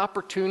least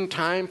opportune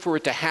time for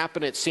it to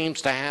happen, it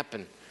seems to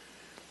happen.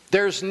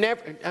 There's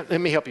never,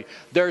 let me help you.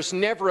 There's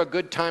never a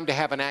good time to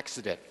have an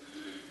accident.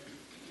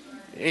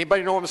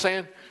 Anybody know what I'm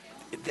saying?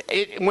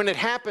 When it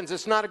happens,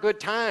 it's not a good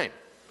time.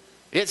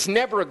 It's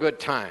never a good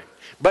time.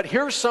 But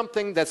here's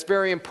something that's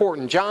very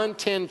important. John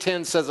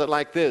 10:10 says it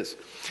like this.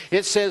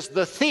 It says,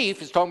 the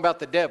thief, it's talking about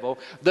the devil,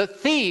 the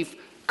thief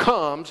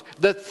comes,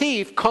 the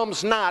thief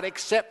comes not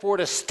except for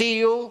to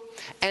steal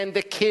and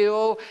to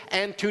kill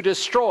and to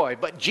destroy.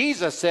 But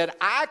Jesus said,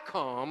 I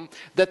come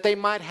that they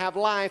might have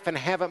life and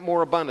have it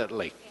more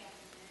abundantly.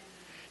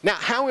 Now,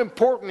 how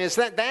important is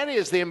that? That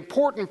is the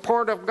important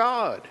part of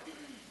God.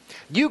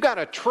 You got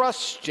to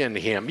trust in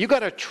Him. You got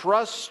to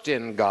trust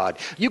in God.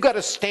 You got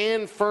to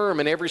stand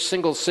firm in every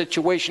single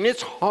situation.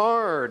 It's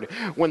hard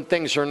when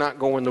things are not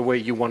going the way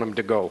you want them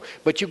to go.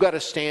 But you got to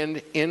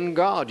stand in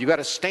God. You got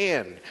to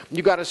stand.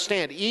 You got to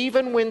stand.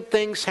 Even when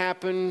things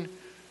happen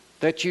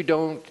that you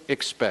don't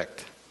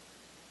expect.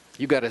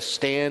 You got to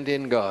stand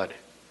in God.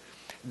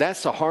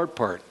 That's the hard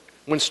part.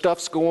 When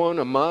stuff's going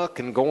amok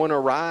and going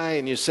awry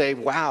and you say,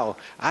 wow,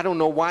 I don't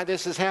know why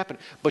this has happened.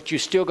 But you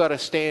still got to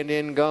stand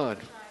in God.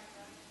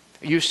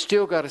 You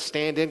still got to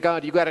stand in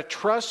God. You got to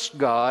trust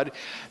God,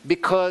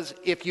 because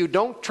if you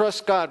don't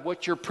trust God,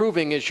 what you're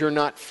proving is you're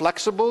not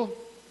flexible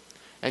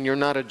and you're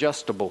not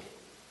adjustable.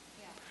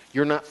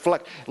 You're not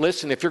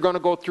Listen, if you're going to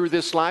go through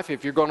this life,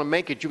 if you're going to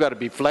make it, you got to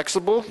be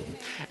flexible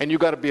and you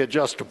got to be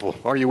adjustable.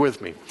 Are you with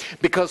me?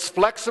 Because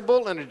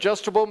flexible and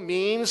adjustable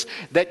means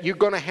that you're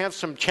going to have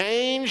some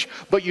change,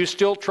 but you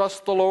still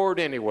trust the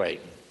Lord anyway.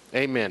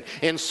 Amen.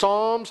 In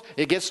Psalms,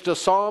 it gets to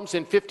Psalms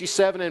in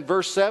 57 and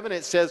verse 7,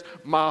 it says,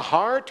 my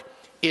heart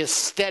is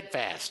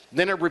steadfast.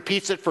 Then it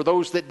repeats it for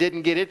those that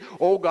didn't get it.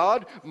 Oh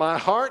God, my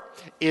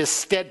heart is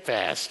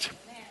steadfast.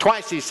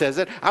 Twice he says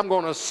it. I'm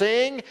going to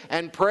sing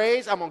and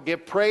praise. I'm going to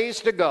give praise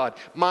to God.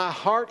 My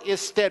heart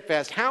is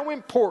steadfast. How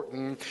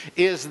important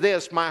is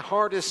this? My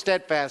heart is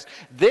steadfast.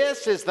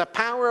 This is the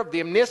power of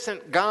the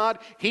omniscient God.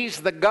 He's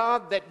the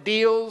God that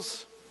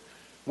deals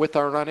with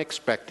our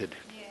unexpected.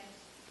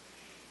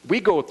 We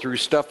go through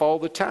stuff all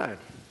the time.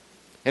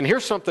 And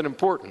here's something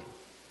important.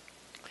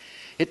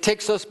 It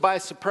takes us by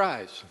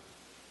surprise.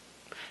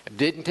 It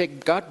didn't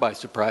take God by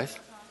surprise.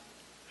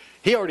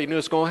 He already knew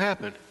it's going to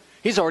happen.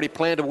 He's already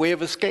planned a way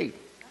of escape.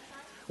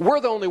 We're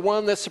the only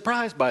one that's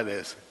surprised by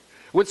this.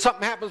 When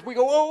something happens, we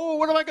go, oh,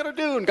 what am I going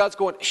to do? And God's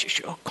going, shh,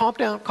 shh, oh, calm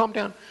down, calm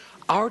down.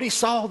 I already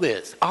saw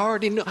this. I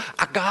already know.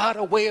 I got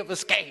a way of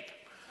escape.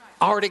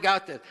 I already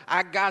got this.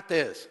 I got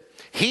this.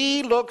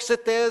 He looks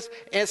at this.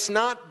 It's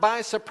not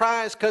by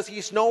surprise, because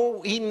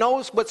he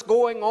knows what's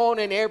going on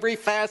in every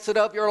facet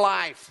of your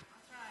life.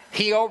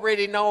 He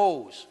already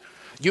knows.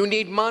 You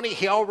need money,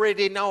 He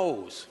already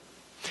knows.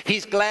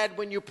 He's glad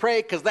when you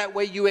pray, because that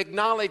way you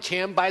acknowledge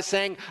Him by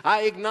saying,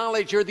 I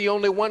acknowledge you're the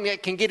only one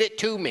that can get it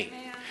to me.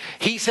 Amen.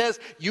 He says,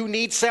 you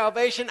need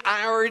salvation,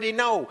 I already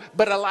know,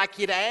 but I'd like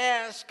you to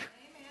ask.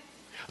 Amen.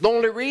 The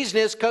only reason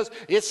is because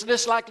it's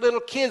just like little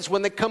kids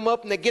when they come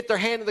up and they get their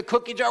hand in the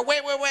cookie jar.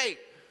 Wait.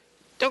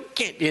 Don't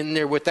get in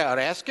there without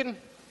asking.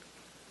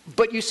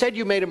 But you said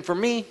you made them for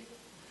me.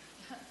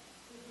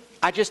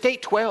 I just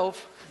ate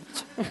 12.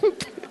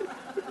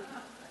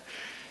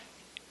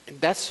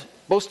 That's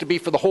supposed to be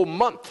for the whole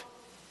month.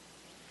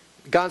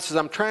 God says,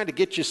 I'm trying to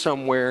get you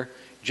somewhere.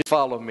 Just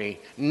follow me.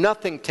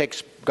 Nothing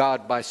takes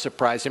God by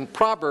surprise. In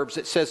Proverbs,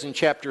 it says in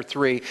chapter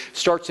 3,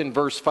 starts in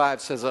verse 5,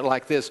 says it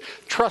like this.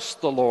 Trust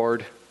the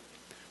Lord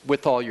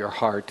with all your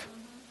heart.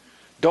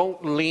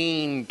 Don't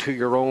lean to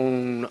your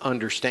own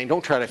understanding.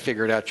 Don't try to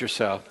figure it out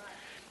yourself.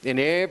 In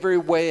every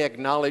way,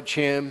 acknowledge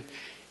Him.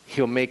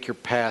 He'll make your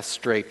path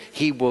straight.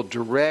 He will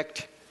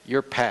direct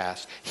your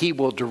path. He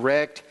will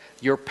direct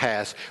your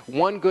path.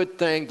 One good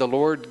thing the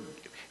Lord,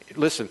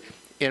 listen,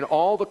 in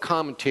all the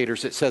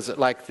commentators it says it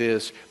like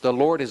this. The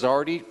Lord has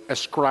already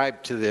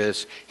ascribed to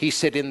this. He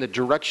said, in the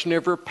direction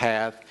of your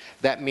path,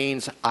 that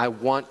means I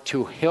want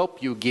to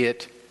help you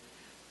get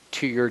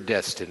to your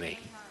destiny.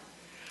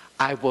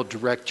 I will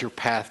direct your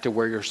path to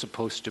where you're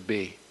supposed to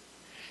be.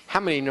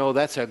 How many know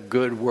that's a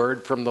good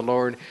word from the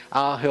Lord?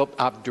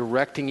 I'm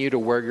directing you to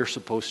where you're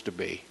supposed to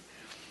be.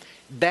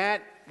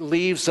 That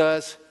leaves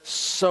us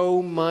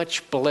so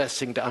much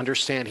blessing to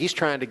understand. He's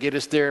trying to get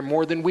us there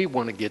more than we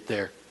want to get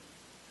there.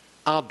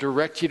 I'll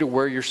direct you to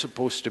where you're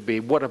supposed to be.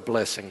 What a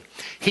blessing.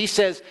 He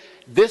says,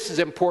 this is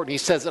important. He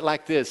says it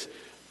like this.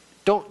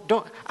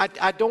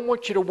 I don't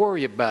want you to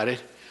worry about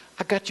it.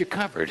 I got you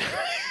covered.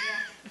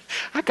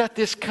 I got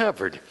this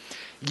covered.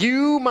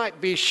 You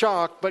might be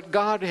shocked, but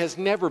God has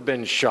never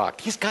been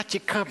shocked. He's got you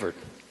covered.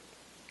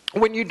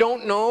 When you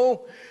don't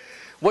know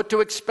what to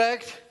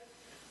expect,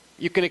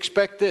 you can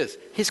expect this.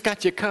 He's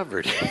got you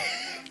covered.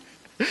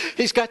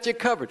 He's got you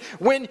covered.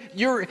 When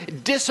you're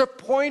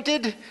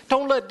disappointed,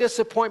 don't let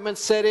disappointment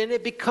set in.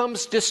 It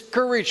becomes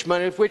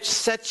discouragement, which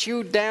sets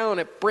you down.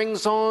 It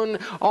brings on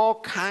all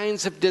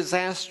kinds of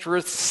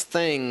disastrous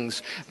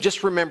things.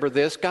 Just remember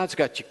this. God's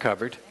got you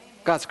covered.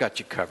 God's got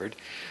you covered.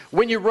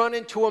 When you run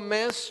into a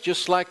mess,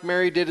 just like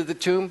Mary did at the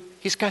tomb,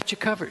 He's got you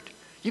covered.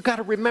 You got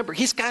to remember,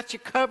 He's got you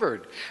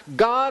covered.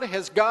 God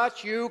has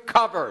got you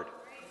covered.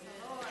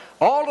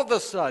 All of a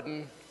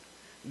sudden,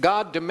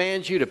 God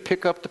demands you to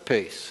pick up the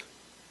pace.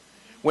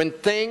 When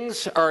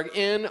things are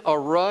in a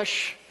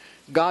rush,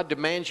 God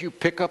demands you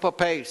pick up a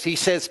pace. He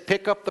says,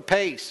 pick up the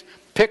pace.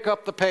 Pick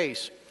up the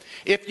pace.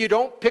 If you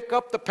don't pick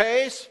up the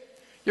pace,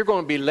 you're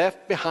going to be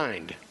left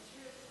behind.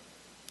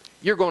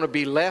 You're going to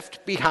be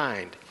left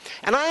behind.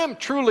 And I am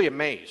truly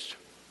amazed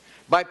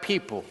by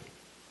people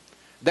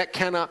that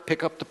cannot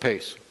pick up the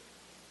pace.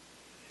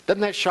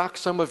 Doesn't that shock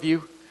some of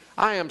you?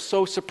 I am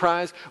so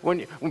surprised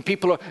when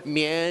people are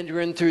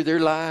meandering through their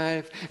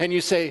life and you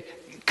say,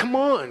 come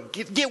on,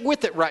 get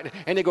with it right now.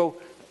 And they go,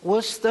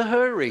 what's the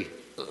hurry?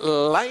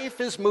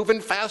 Life is moving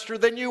faster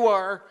than you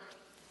are.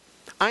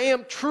 I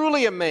am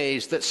truly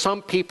amazed that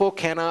some people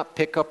cannot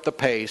pick up the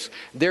pace.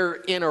 They're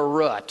in a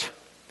rut.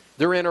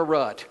 They're in a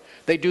rut.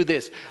 They do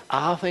this.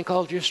 I think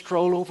I'll just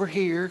stroll over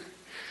here.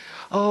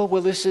 Oh,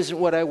 well, this isn't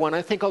what I want.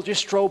 I think I'll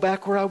just stroll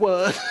back where I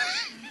was.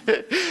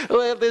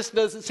 Well, this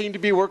doesn't seem to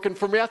be working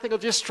for me. I think I'll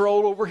just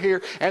stroll over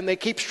here. And they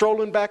keep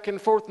strolling back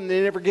and forth and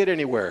they never get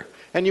anywhere.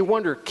 And you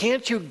wonder,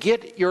 can't you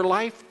get your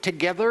life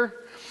together?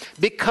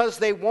 Because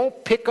they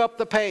won't pick up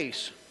the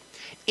pace.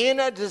 In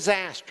a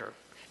disaster,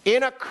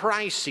 in a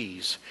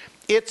crisis,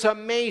 it's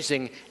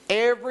amazing.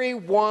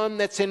 Everyone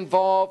that's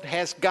involved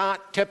has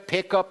got to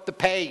pick up the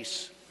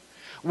pace.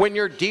 When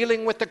you're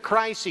dealing with the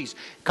crises,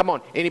 come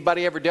on,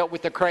 anybody ever dealt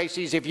with the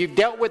crises? If you've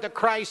dealt with a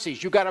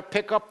crisis, you've got to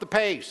pick up the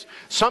pace.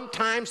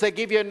 Sometimes they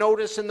give you a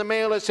notice in the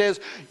mail that says,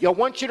 I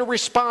want you to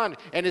respond.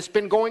 And it's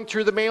been going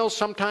through the mail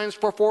sometimes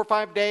for 4 or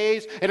 5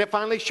 days. And it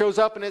finally shows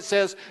up and it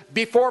says,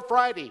 before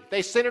Friday.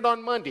 They sent it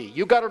on Monday.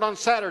 You got it on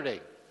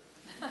Saturday.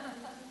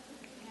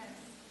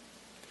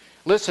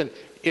 Listen,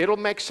 it'll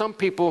make some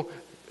people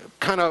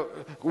kind of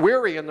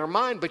weary in their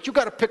mind, but you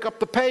got to pick up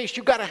the pace.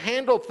 You got to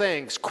handle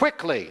things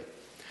quickly.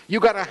 You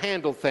got to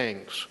handle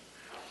things.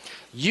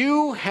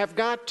 You have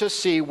got to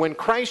see when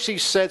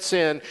crisis sets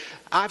in.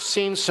 I've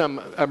seen some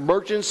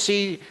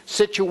emergency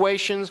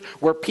situations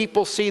where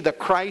people see the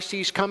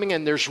crises coming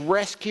and there's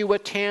rescue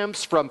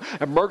attempts from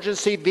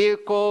emergency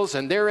vehicles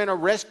and they're in a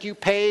rescue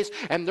pace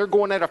and they're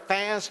going at a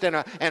fast and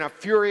a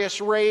furious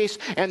race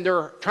and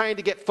they're trying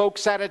to get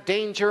folks out of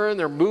danger and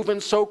they're moving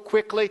so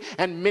quickly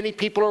and many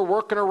people are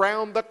working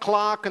around the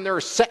clock and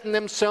they're setting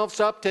themselves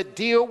up to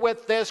deal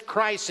with this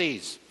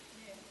crisis.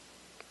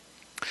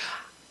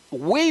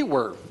 We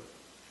were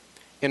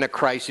in a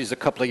crisis a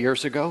couple of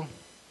years ago.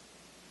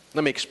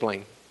 Let me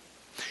explain.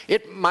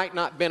 It might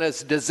not have been a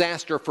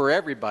disaster for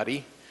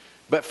everybody,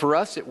 but for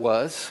us it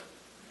was.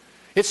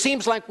 It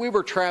seems like we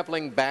were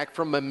traveling back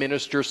from a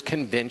minister's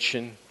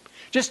convention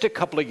just a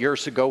couple of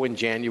years ago in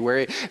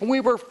January, and we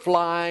were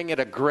flying at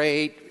a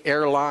great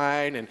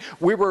airline, and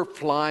we were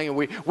flying,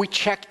 and we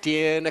checked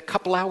in a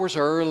couple hours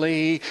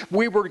early.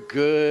 We were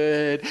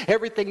good.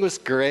 Everything was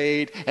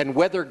great, and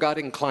weather got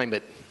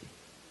inclement.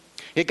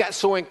 It got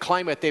so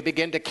inclement they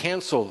began to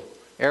cancel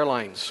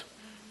airlines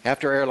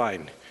after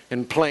airline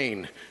and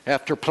plane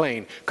after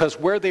plane because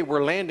where they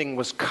were landing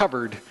was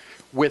covered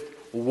with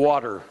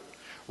water.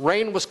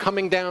 Rain was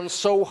coming down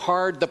so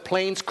hard the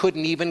planes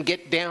couldn't even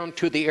get down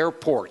to the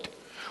airport.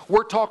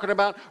 We're talking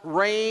about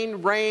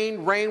rain,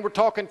 rain, rain. We're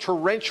talking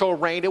torrential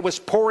rain. It was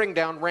pouring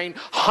down rain.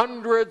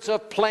 Hundreds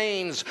of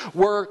planes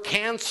were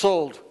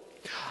canceled.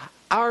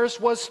 Ours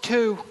was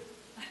too.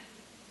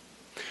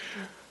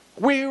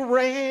 We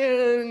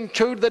ran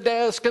to the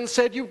desk and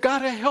said, you've got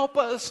to help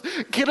us.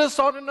 Get us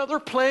on another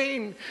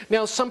plane.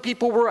 Now, some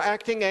people were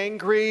acting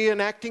angry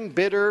and acting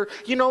bitter.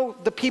 You know,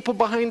 the people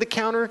behind the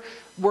counter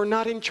were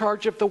not in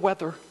charge of the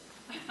weather.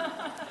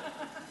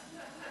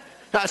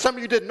 Now, some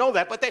of you didn't know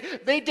that, but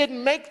they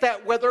didn't make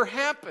that weather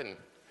happen.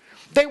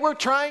 They were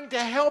trying to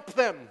help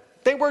them.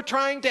 They were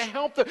trying to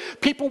help them.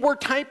 People were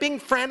typing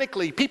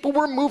frantically. People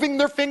were moving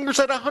their fingers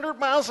at 100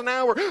 miles an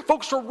hour.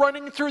 Folks were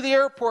running through the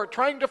airport,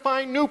 trying to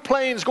find new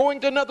planes, going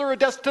to other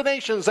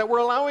destinations that were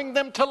allowing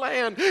them to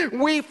land.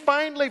 We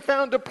finally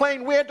found a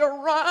plane. We had to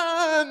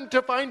run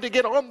to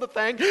get on the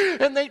thing,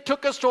 and they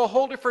took us to a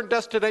whole different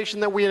destination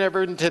that we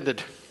never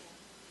intended.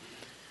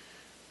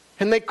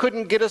 And they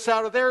couldn't get us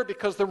out of there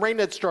because the rain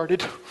had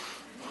started.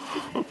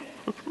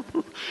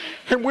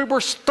 And we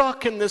were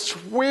stuck in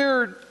this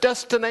weird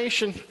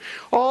destination.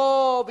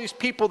 All these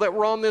people that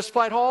were on this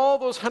flight, all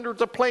those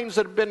hundreds of planes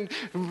that had been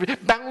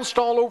bounced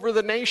all over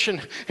the nation,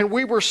 and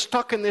we were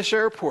stuck in this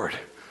airport.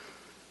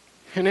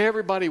 And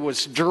everybody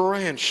was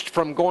drenched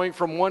from going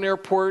from one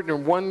airport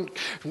and one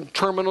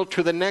terminal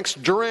to the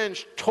next,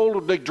 drenched,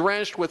 totally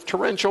drenched with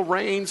torrential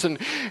rains,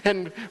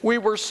 and we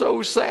were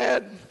so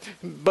sad.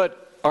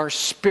 But our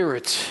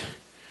spirits,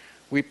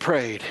 we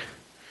prayed,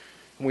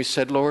 and we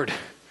said, Lord,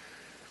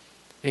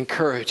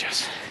 encourage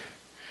us.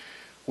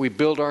 We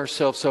build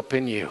ourselves up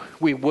in you.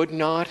 We would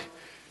not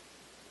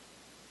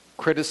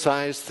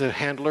criticize the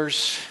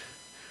handlers.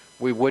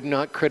 We would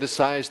not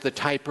criticize the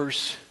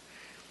typers.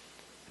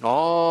 And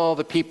all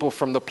the people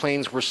from the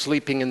planes were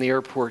sleeping in the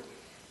airport,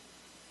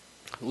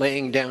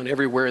 laying down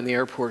everywhere in the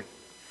airport.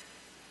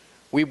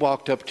 We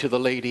walked up to the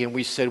lady and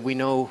we said, we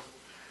know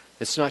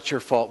it's not your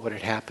fault what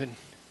had happened,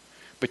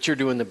 but you're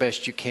doing the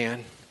best you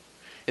can.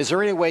 Is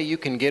there any way you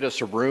can get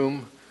us a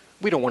room?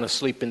 We don't want to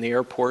sleep in the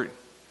airport.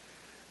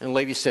 And the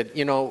lady said,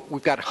 you know,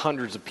 we've got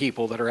hundreds of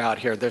people that are out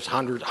here. There's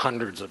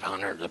hundreds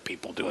of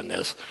people doing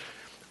this.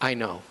 I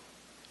know.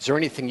 Is there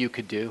anything you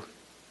could do?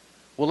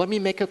 Well, let me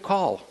make a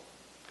call.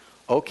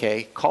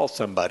 Okay, call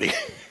somebody.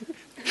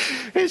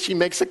 And she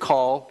makes a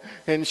call,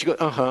 and she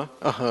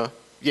goes,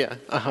 yeah,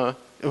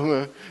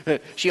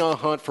 She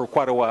for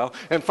quite a while.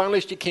 And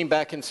finally she came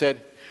back and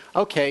said,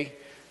 okay,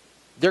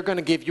 they're going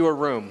to give you a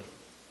room.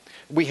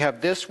 We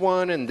have this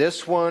one and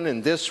this one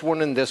and this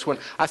one and this one.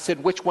 I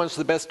said, which one's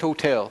the best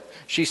hotel?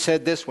 She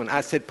said this one.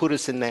 I said, put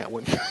us in that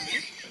one.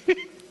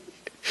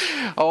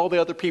 All the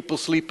other people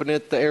sleeping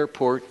at the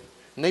airport.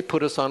 And they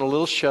put us on a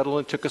little shuttle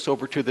and took us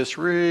over to this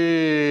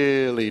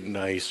really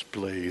nice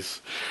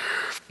place.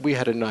 We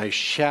had a nice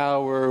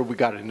shower. We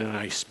got in a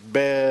nice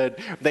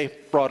bed. They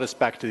brought us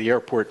back to the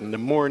airport in the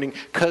morning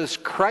because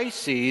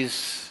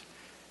crises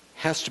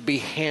has to be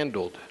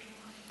handled.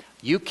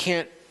 You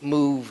can't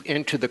move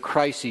into the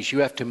crises. You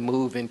have to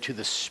move into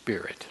the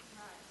Spirit.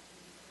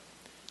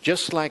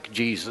 Just like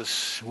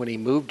Jesus, when he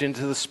moved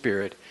into the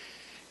Spirit,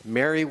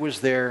 Mary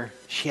was there.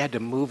 She had to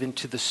move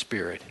into the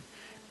Spirit.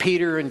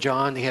 Peter and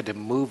John, they had to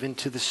move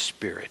into the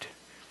Spirit.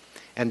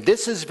 And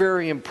this is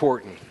very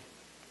important.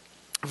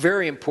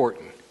 Very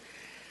important.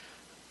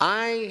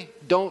 I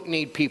don't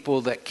need people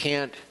that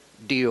can't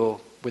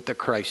deal with the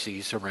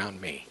crises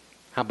around me.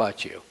 How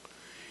about you?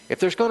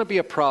 If there's going to be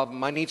a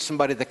problem, I need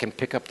somebody that can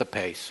pick up the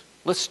pace.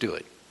 Let's do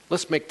it.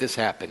 Let's make this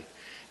happen.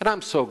 And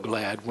I'm so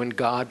glad when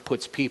God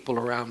puts people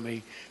around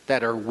me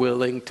that are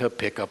willing to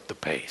pick up the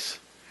pace.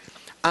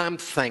 I'm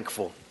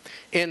thankful.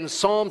 In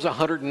Psalms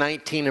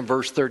 119 and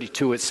verse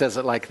 32, it says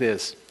it like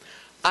this.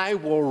 I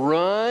will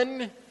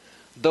run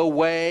the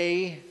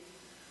way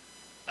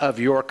of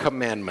your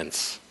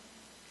commandments.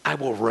 I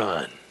will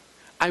run.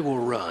 I will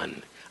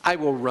run. I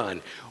will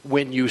run.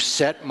 When you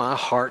set my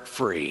heart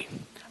free,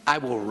 I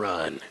will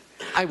run.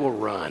 I will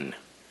run.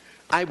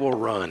 I will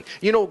run.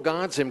 You know,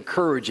 God's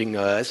encouraging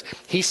us.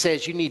 He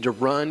says you need to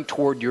run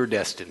toward your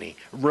destiny.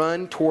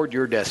 Run toward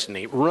your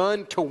destiny.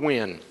 Run to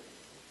win.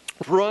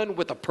 Run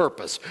with a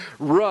purpose.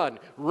 Run,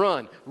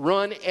 run,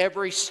 run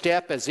every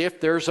step as if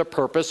there's a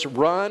purpose.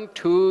 Run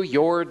to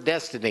your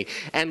destiny.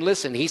 And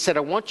listen, he said,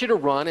 I want you to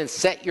run and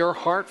set your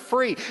heart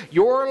free.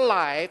 Your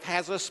life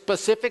has a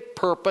specific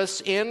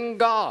purpose in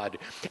God.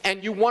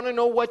 And you want to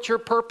know what your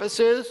purpose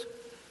is?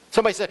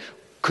 Somebody said,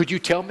 could you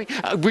tell me?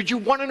 Would you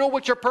want to know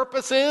what your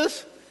purpose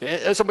is?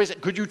 Somebody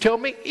said, could you tell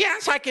me?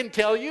 Yes, I can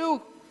tell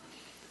you.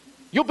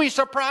 You'll be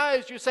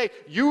surprised. You say,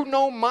 you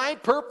know my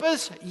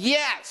purpose?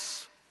 Yes.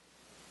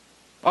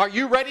 Are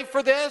you ready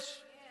for this?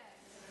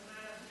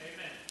 Yes.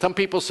 Some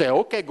people say,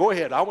 okay, go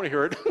ahead. I want to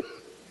hear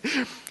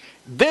it.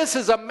 This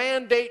is a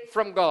mandate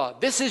from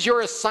God. This is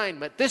your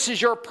assignment. This is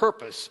your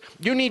purpose.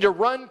 You need to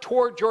run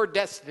toward your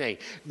destiny.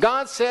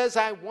 God says,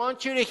 I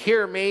want you to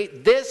hear me.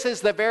 This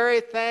is the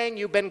very thing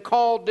you've been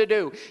called to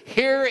do.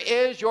 Here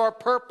is your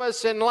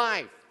purpose in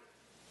life.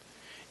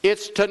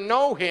 It's to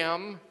know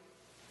Him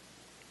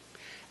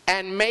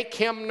and make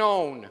Him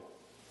known.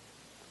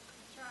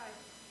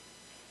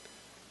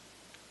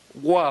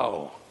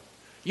 Whoa.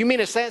 You mean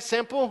it's that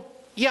simple?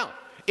 Yeah.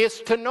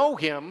 It's to know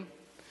Him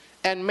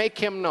and make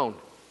Him known.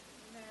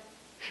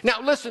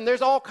 Now listen,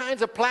 there's all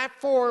kinds of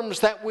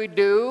platforms that we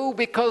do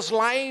because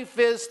life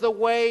is the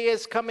way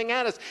it's coming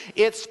at us.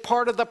 It's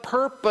part of the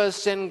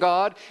purpose in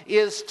God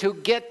is to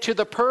get to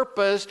the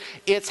purpose.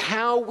 It's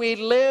how we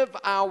live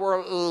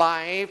our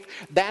life.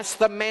 That's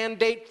the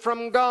mandate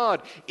from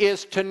God,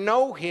 is to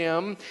know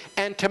Him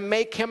and to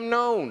make Him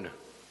known.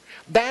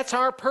 That's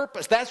our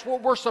purpose. That's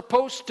what we're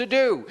supposed to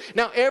do.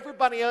 Now,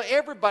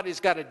 everybody's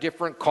got a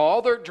different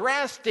call. They're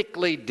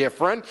drastically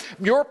different.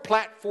 Your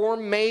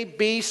platform may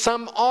be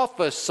some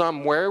office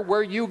somewhere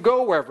where you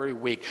go every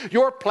week.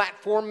 Your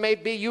platform may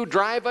be you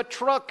drive a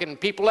truck and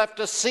people have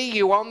to see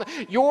you on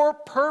the... Your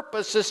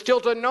purpose is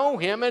still to know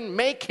Him and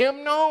make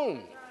Him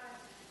known.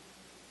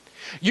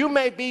 You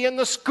may be in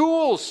the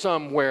school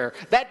somewhere.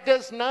 It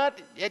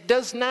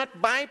does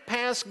not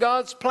bypass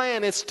God's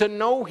plan. It's to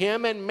know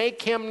Him and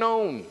make Him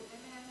known.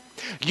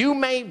 You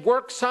may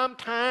work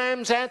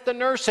sometimes at the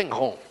nursing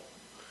home.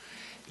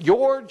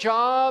 Your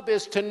job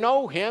is to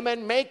know Him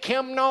and make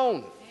Him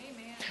known.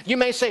 Amen. You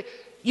may say,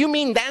 you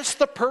mean that's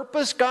the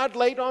purpose God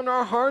laid on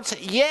our hearts?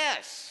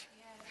 Yes.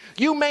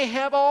 You may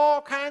have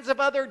all kinds of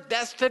other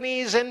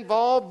destinies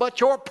involved, but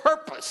your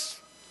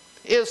purpose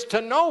is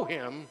to know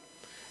Him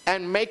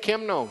and make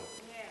Him known.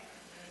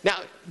 Now,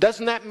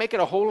 doesn't that make it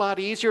a whole lot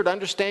easier to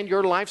understand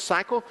your life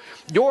cycle?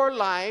 Your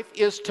life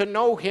is to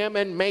know Him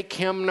and make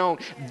Him known.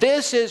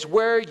 This is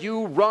where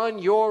you run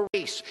your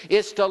race.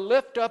 It's to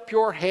lift up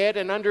your head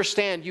and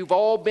understand you've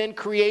all been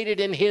created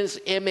in His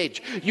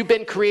image. You've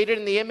been created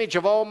in the image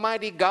of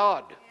Almighty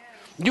God.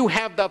 You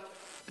have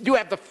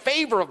the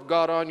favor of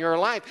God on your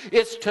life.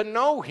 It's to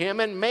know Him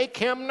and make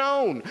Him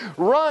known.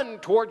 Run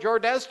toward your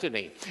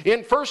destiny.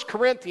 In 1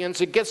 Corinthians,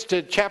 it gets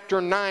to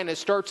chapter 9. It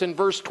starts in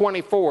verse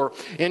 24.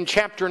 In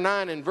chapter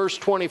 9 and verse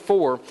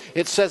 24,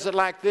 it says it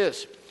like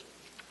this.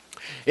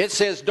 It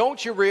says,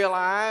 don't you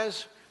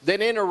realize that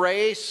in a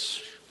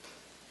race,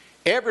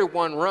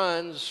 everyone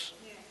runs,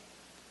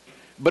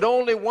 but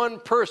only one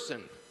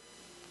person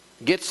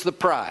gets the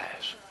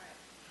prize?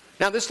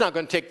 Now, this is not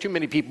going to take too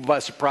many people by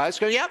surprise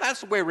because, yeah, that's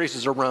the way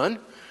races are run.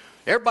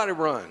 Everybody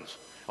runs.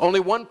 Only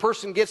one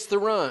person gets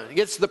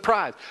the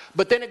prize.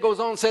 But then it goes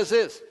on and says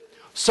this,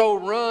 so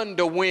run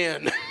to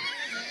win.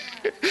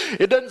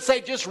 It doesn't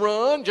say just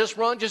run, just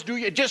run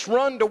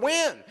to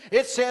win.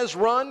 It says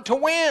run to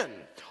win.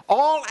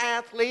 All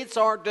athletes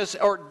are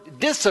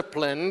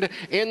disciplined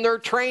in their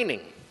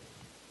training.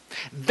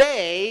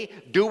 They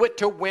do it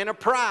to win a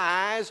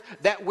prize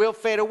that will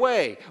fade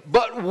away.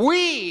 But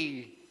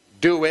we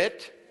do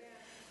it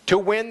to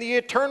win the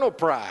eternal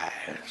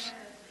prize.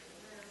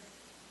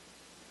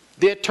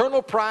 The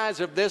eternal prize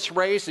of this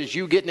race is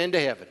you getting into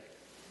heaven.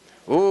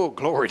 Oh,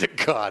 glory to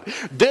God.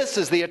 This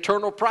is the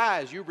eternal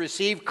prize. You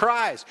receive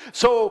Christ.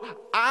 So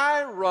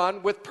I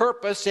run with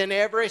purpose in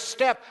every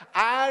step.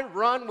 I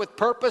run with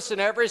purpose in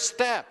every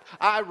step.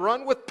 I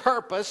run with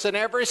purpose in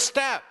every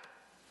step.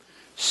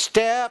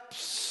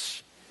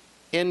 Steps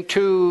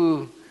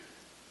into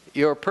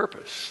your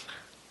purpose.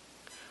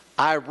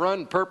 I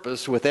run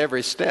purpose with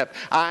every step.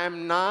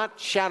 I'm not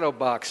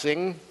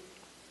shadowboxing.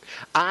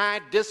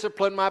 I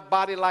discipline my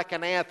body like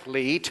an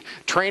athlete,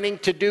 training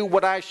to do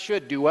what I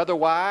should do.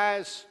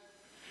 Otherwise,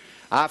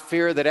 I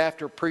fear that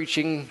after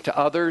preaching to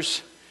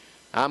others,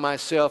 I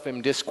myself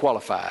am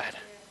disqualified.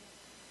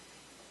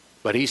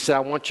 But he said, I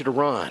want you to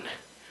run.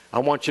 I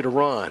want you to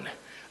run.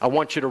 I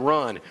want you to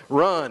run.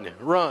 Run,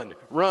 run,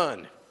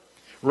 run,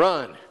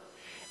 run.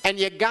 And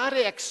you got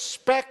to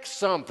expect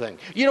something.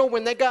 You know,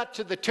 when they got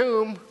to the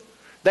tomb,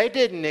 they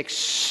didn't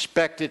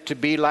expect it to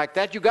be like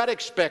that. You got to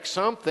expect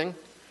something.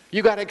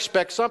 You got to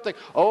expect something.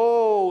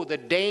 Oh, the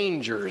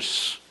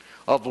dangers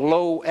of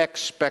low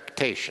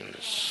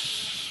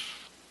expectations.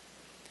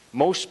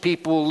 Most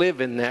people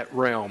live in that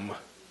realm.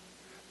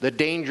 The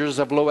dangers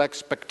of low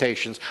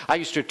expectations. I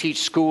used to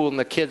teach school, and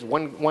the kids,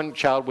 one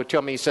child would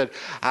tell me, he said,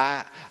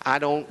 I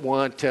don't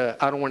want to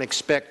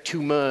expect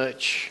too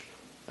much.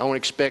 I don't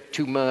expect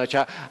too much.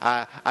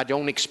 I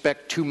don't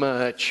expect too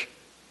much.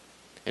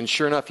 And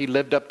sure enough, he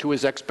lived up to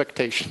his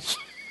expectations.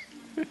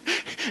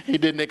 He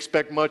didn't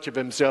expect much of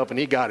himself, and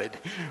he got it.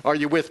 Are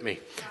you with me?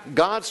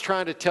 God's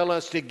trying to tell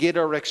us to get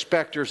our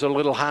expectors a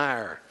little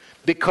higher,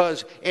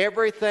 because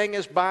everything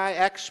is by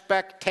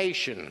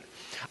expectation.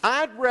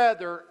 I'd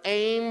rather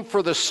aim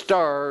for the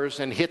stars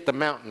and hit the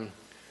mountain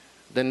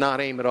than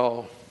not aim at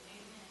all.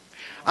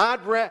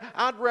 I'd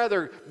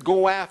rather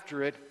go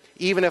after it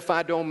even if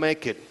I don't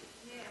make it.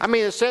 I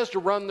mean, it says to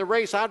run the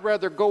race. I'd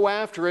rather go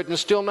after it and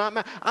still not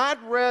make it.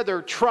 I'd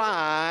rather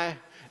try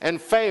and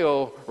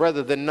fail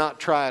rather than not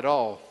try at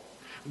all.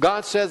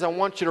 God says, I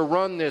want you to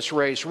run this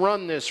race,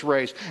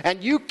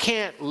 and you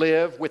can't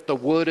live with the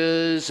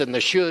wouldas and the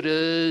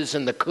shouldas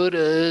and the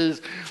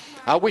couldas.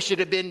 I wish it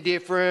had been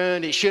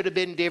different, it should have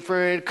been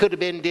different, could have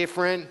been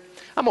different.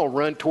 I'm going to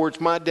run towards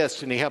my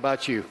destiny. How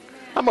about you?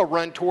 I'm going to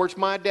run towards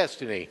my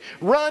destiny.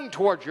 Run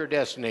towards your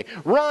destiny.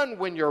 Run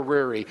when you're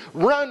weary.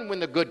 Run when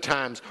the good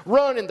times.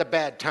 Run in the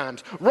bad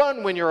times.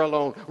 Run when you're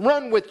alone.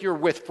 Run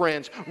with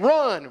friends.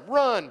 Run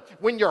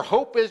when your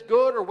hope is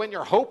good or when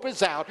your hope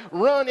is out.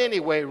 Run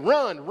anyway.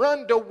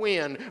 Run to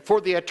win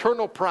for the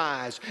eternal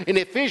prize. In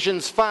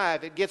Ephesians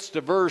 5, it gets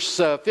to verse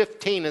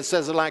 15 and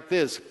says it like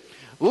this.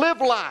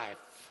 Live life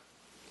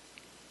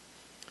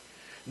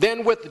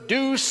then with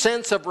due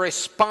sense of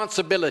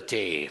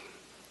responsibility,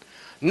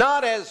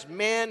 not as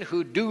men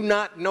who do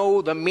not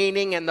know the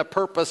meaning and the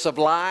purpose of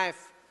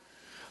life,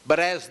 but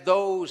as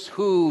those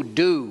who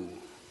do.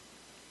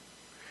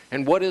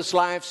 And what is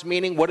life's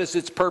meaning? What is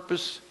its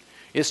purpose?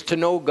 It's to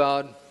know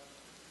God.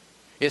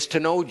 It's to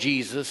know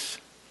Jesus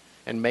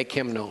and make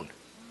Him known.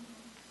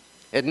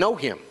 And know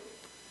Him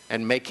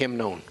and make Him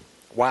known.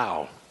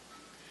 Wow.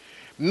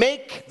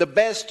 Make the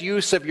best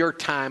use of your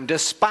time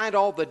despite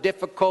all the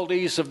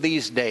difficulties of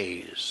these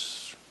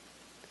days.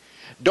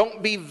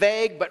 Don't be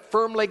vague, but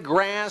firmly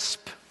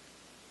grasp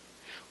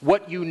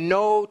what you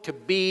know to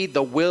be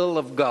the will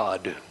of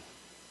God.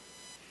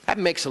 That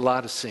makes a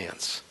lot of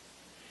sense.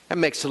 That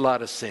makes a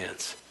lot of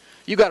sense.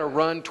 You got to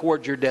run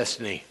towards your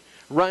destiny.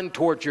 Run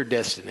towards your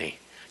destiny.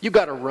 You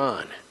got to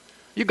run.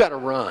 You got to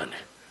run.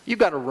 You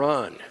got to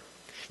run.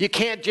 You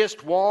can't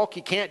just walk.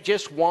 You can't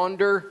just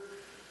wander.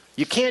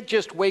 You can't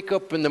just wake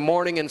up in the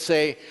morning and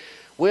say,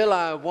 well,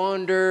 I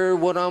wonder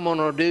what I'm going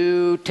to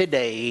do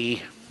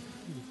today.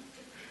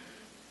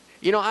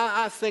 You know,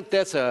 I think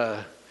that's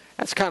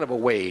kind of a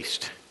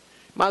waste.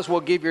 Might as well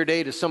give your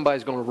day to somebody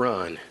who's going to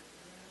run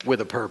with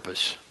a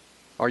purpose.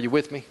 Are you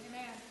with me?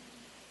 Amen.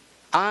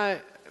 I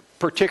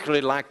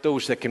particularly like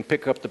those that can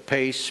pick up the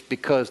pace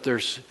because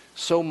there's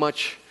so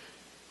much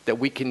that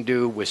we can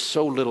do with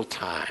so little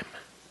time.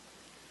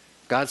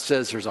 God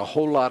says there's a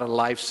whole lot of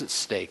lives at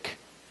stake.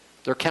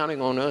 They're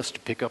counting on us to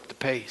pick up the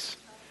pace.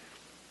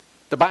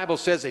 The Bible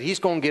says that He's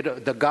going to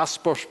get the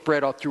gospel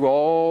spread out through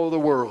all the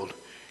world,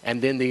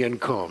 and then the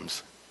end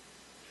comes.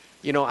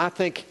 You know, I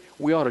think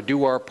we ought to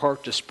do our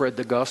part to spread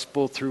the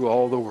gospel through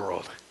all the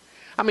world.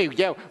 I mean,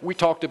 yeah, we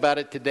talked about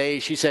it today.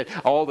 She said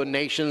all the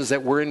nations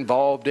that we're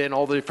involved in,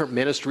 all the different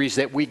ministries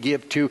that we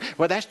give to.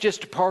 Well, that's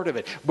just a part of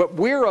it. But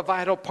we're a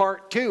vital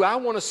part too. I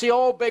want to see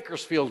all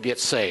Bakersfield get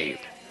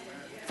saved.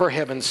 For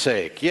heaven's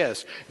sake,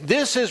 yes.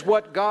 This is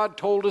what God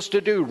told us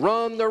to do.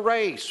 Run the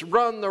race.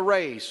 Run the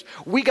race.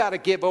 We got to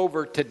give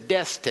over to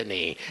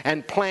destiny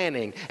and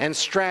planning and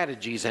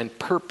strategies and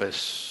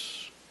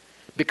purpose.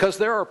 Because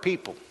there are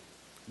people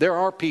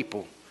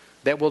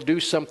that will do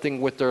something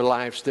with their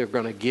lives. They're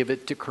going to give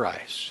it to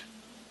Christ.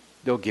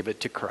 They'll give it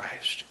to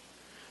Christ.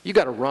 You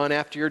got to run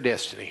after your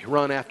destiny.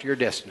 Run after your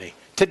destiny.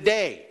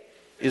 Today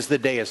is the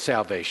day of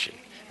salvation.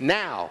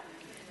 Now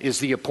is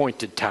the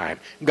appointed time.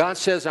 God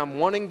says, I'm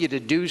wanting you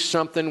to do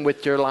something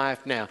with your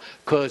life now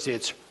because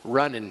it's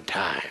running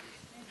time.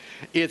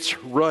 It's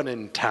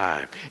running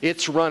time.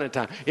 It's running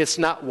time. It's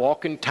not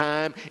walking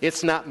time.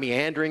 It's not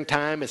meandering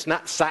time. It's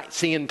not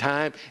sightseeing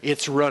time.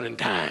 It's running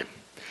time.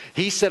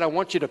 He said, I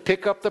want you to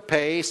pick up the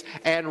pace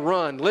and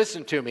run.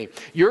 Listen to me.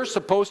 You're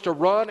supposed to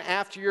run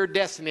after your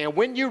destiny. And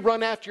when you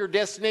run after your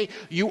destiny,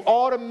 you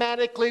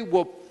automatically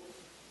will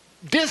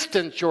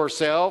distance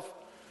yourself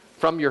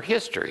from your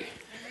history.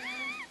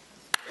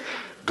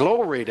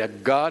 Glory to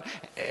God.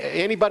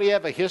 Anybody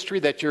have a history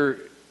that you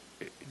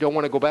don't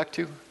want to go back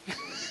to?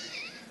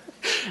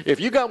 If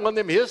you got one of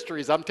them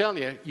histories, I'm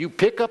telling you, you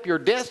pick up your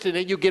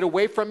destiny, you get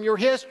away from your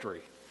history.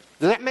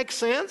 Does that make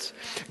sense?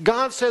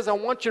 God says, I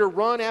want you to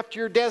run after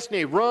your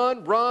destiny.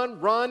 Run, run,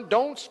 run.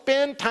 Don't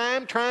spend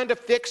time trying to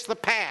fix the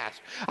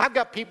past. I've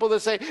got people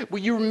that say,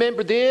 well, you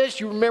remember this,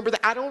 you remember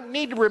that. I don't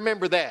need to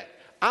remember that.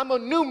 I'm a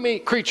new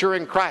creature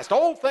in Christ.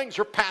 Old things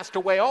are passed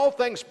away. All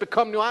things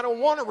become new. I don't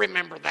want to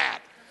remember that.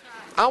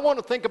 I want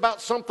to think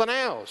about something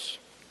else.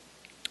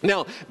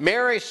 Now,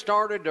 Mary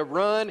started to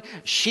run.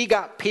 She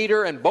got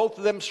Peter, and both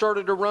of them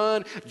started to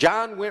run.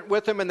 John went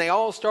with them, and they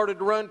all started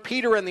to run.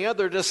 Peter and the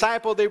other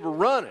disciple, they were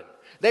running.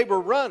 They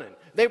were running.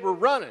 They were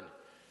running.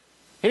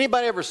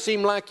 Anybody ever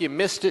seem like you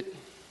missed it?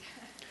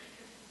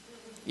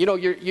 You know,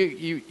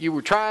 you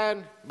were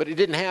trying, but it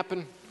didn't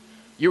happen.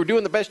 You were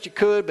doing the best you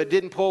could, but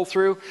didn't pull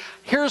through.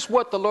 Here's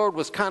what the Lord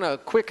was kind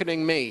of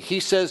quickening me. He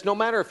says, no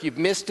matter if you've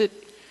missed it,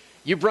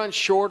 you've run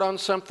short on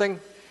something,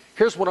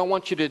 here's what I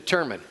want you to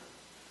determine.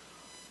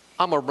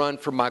 I'm going to run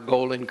for my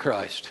goal in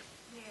Christ.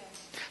 Yeah.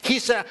 He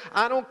said,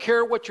 I don't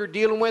care what you're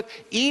dealing with.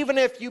 Even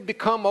if you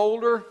become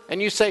older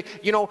and you say,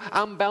 you know,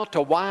 I'm about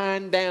to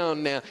wind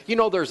down now. You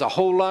know, there's a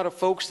whole lot of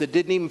folks that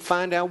didn't even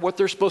find out what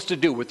they're supposed to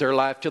do with their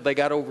life till they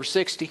got over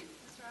 60.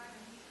 That's right.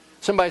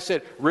 Somebody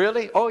said,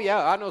 really? Oh,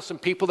 yeah, I know some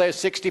people that are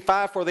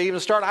 65 before they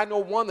even started. I know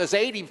one that's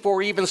 80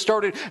 before he even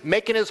started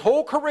making his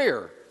whole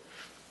career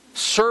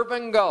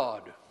serving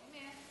God.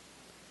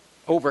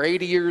 Over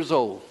 80 years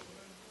old.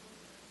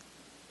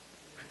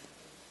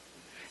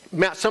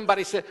 Now,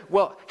 somebody said,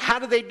 well, how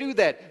do they do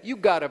that? You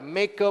got to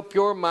make up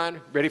your mind,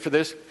 ready for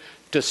this,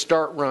 to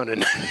start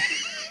running.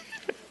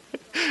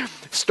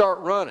 Start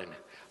running.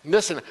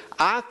 Listen,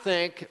 I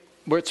think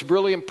what's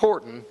really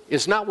important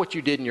is not what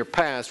you did in your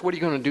past. What are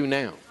you going to do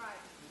now?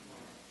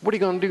 What are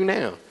you going to do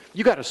now?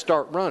 You got to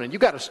start running. You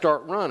got to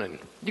start running.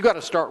 You got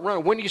to start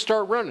running. When do you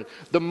start running?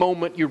 The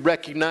moment you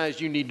recognize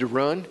you need to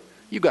run.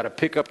 You got to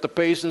pick up the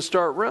pace and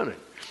start running.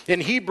 In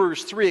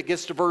Hebrews 3, it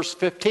gets to verse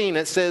 15.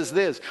 It says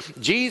this.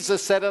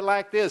 Jesus said it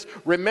like this.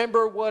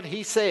 Remember what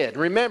he said.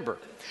 Remember,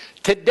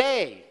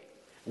 today,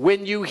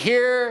 when you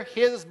hear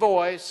his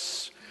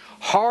voice,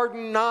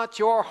 harden not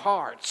your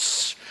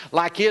hearts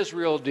like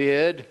Israel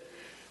did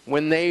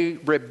when they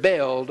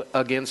rebelled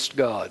against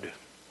God.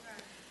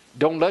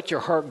 Don't let your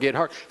heart get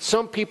hard.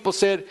 Some people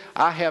said,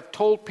 I have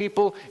told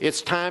people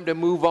it's time to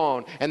move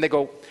on. And they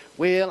go,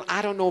 well,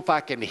 I don't know if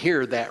I can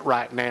hear that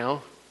right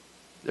now.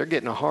 They're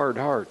getting a hard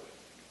heart.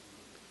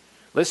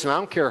 Listen, I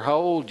don't care how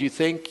old you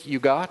think you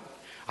got.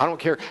 I don't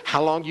care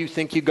how long you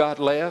think you got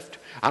left.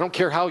 I don't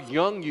care how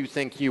young you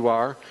think you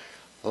are.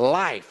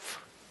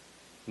 Life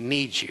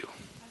needs you.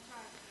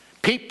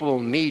 People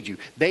need you.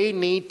 They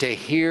need to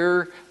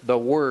hear the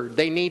word.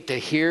 They need to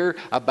hear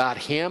about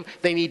him.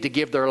 They need to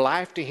give their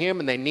life to him,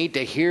 and they need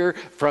to hear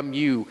from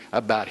you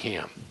about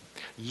him.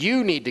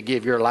 You need to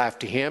give your life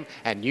to him,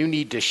 and you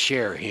need to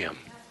share him.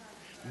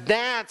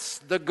 That's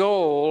the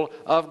goal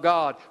of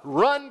God.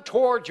 Run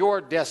toward your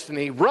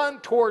destiny. Run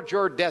toward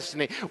your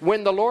destiny.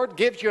 When the Lord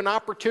gives you an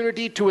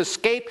opportunity to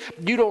escape,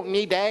 you don't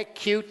need to act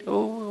cute.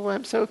 Oh,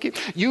 I'm so cute.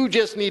 You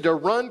just need to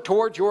run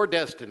toward your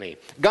destiny.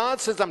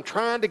 God says, I'm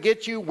trying to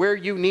get you where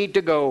you need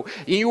to go.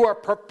 You are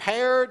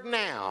prepared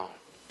now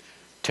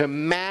to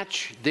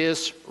match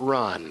this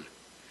run.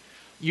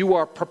 You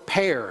are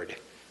prepared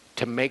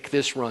to make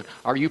this run.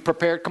 Are you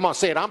prepared? Come on,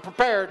 say it. I'm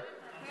prepared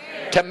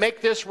to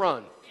make this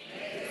run.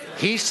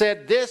 He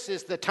said, this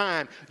is the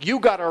time. You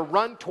got to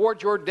run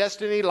toward your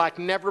destiny like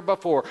never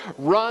before.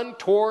 Run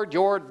toward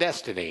your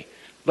destiny.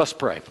 Let's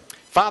pray.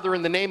 Father,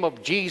 in the name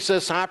of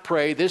Jesus, I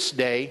pray this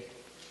day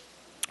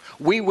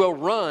we will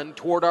run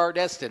toward our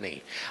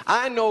destiny.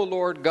 I know,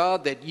 Lord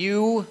God, that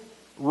you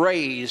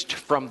raised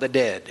from the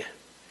dead.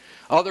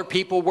 Other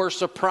people were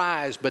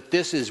surprised, but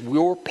this is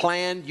your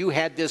plan. You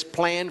had this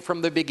plan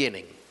from the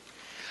beginning.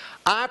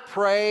 I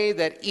pray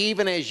that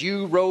even as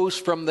you rose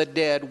from the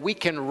dead, we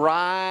can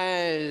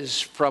rise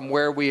from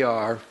where we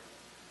are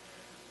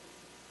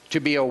to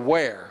be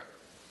aware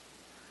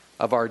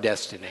of our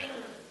destiny.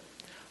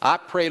 I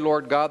pray,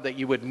 Lord God, that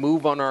you would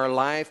move on our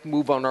life,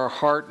 move on our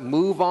heart,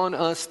 move on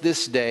us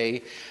this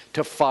day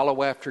to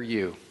follow after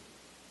you.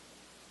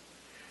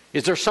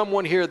 Is there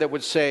someone here that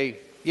would say,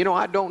 you know,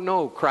 I don't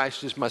know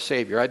Christ is my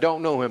Savior. I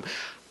don't know Him.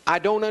 I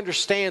don't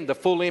understand the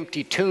full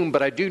empty tomb,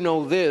 but I do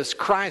know this.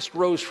 Christ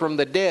rose from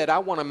the dead. I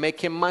want to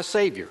make Him my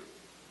Savior.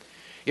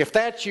 If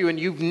that's you and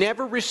you've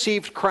never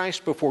received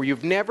Christ before,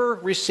 you've never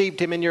received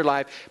Him in your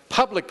life,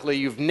 publicly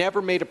you've never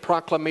made a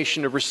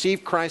proclamation to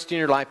receive Christ in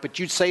your life, but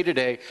you'd say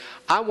today,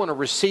 I want to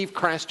receive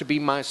Christ to be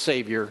my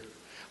Savior,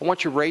 I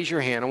want you to raise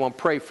your hand. I want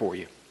to pray for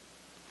you.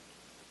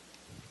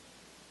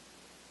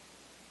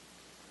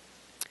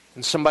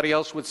 And somebody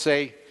else would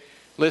say,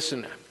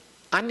 listen,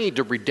 I need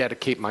to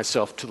rededicate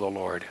myself to the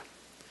Lord.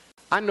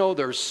 I know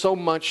there's so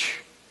much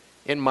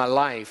in my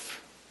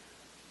life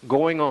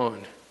going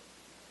on,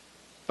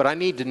 but I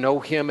need to know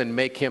Him and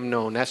make Him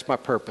known. That's my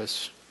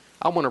purpose.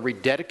 I want to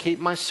rededicate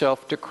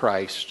myself to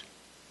Christ.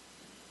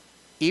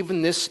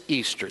 Even this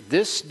Easter,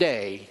 this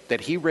day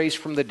that He raised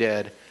from the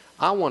dead,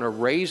 I want to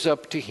raise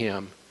up to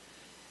Him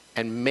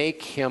and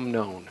make Him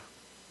known.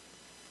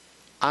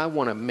 I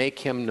want to make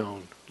Him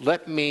known.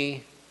 Let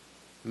me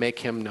make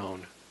Him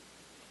known.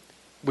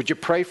 Would you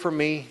pray for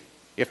me?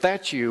 If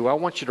that's you, I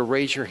want you to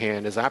raise your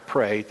hand as I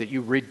pray that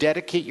you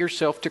rededicate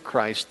yourself to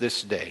Christ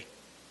this day.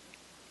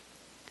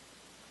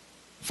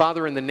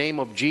 Father, in the name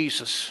of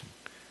Jesus,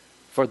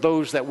 for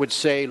those that would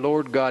say,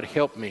 Lord God,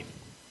 help me.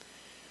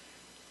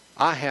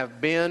 I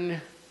have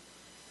been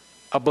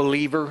a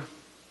believer,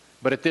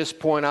 but at this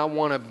point I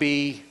want to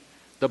be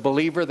the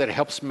believer that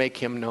helps make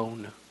Him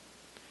known.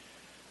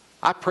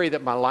 I pray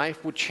that my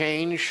life would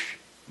change,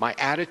 my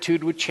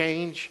attitude would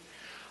change.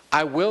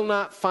 I will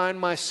not find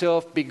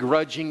myself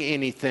begrudging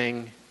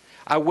anything.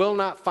 I will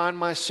not find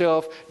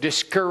myself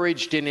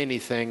discouraged in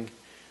anything,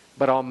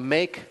 but I'll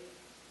make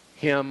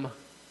Him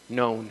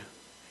known.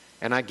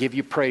 And I give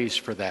you praise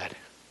for that.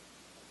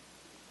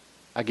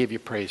 I give you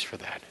praise for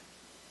that.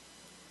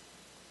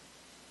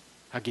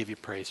 I give you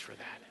praise for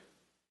that.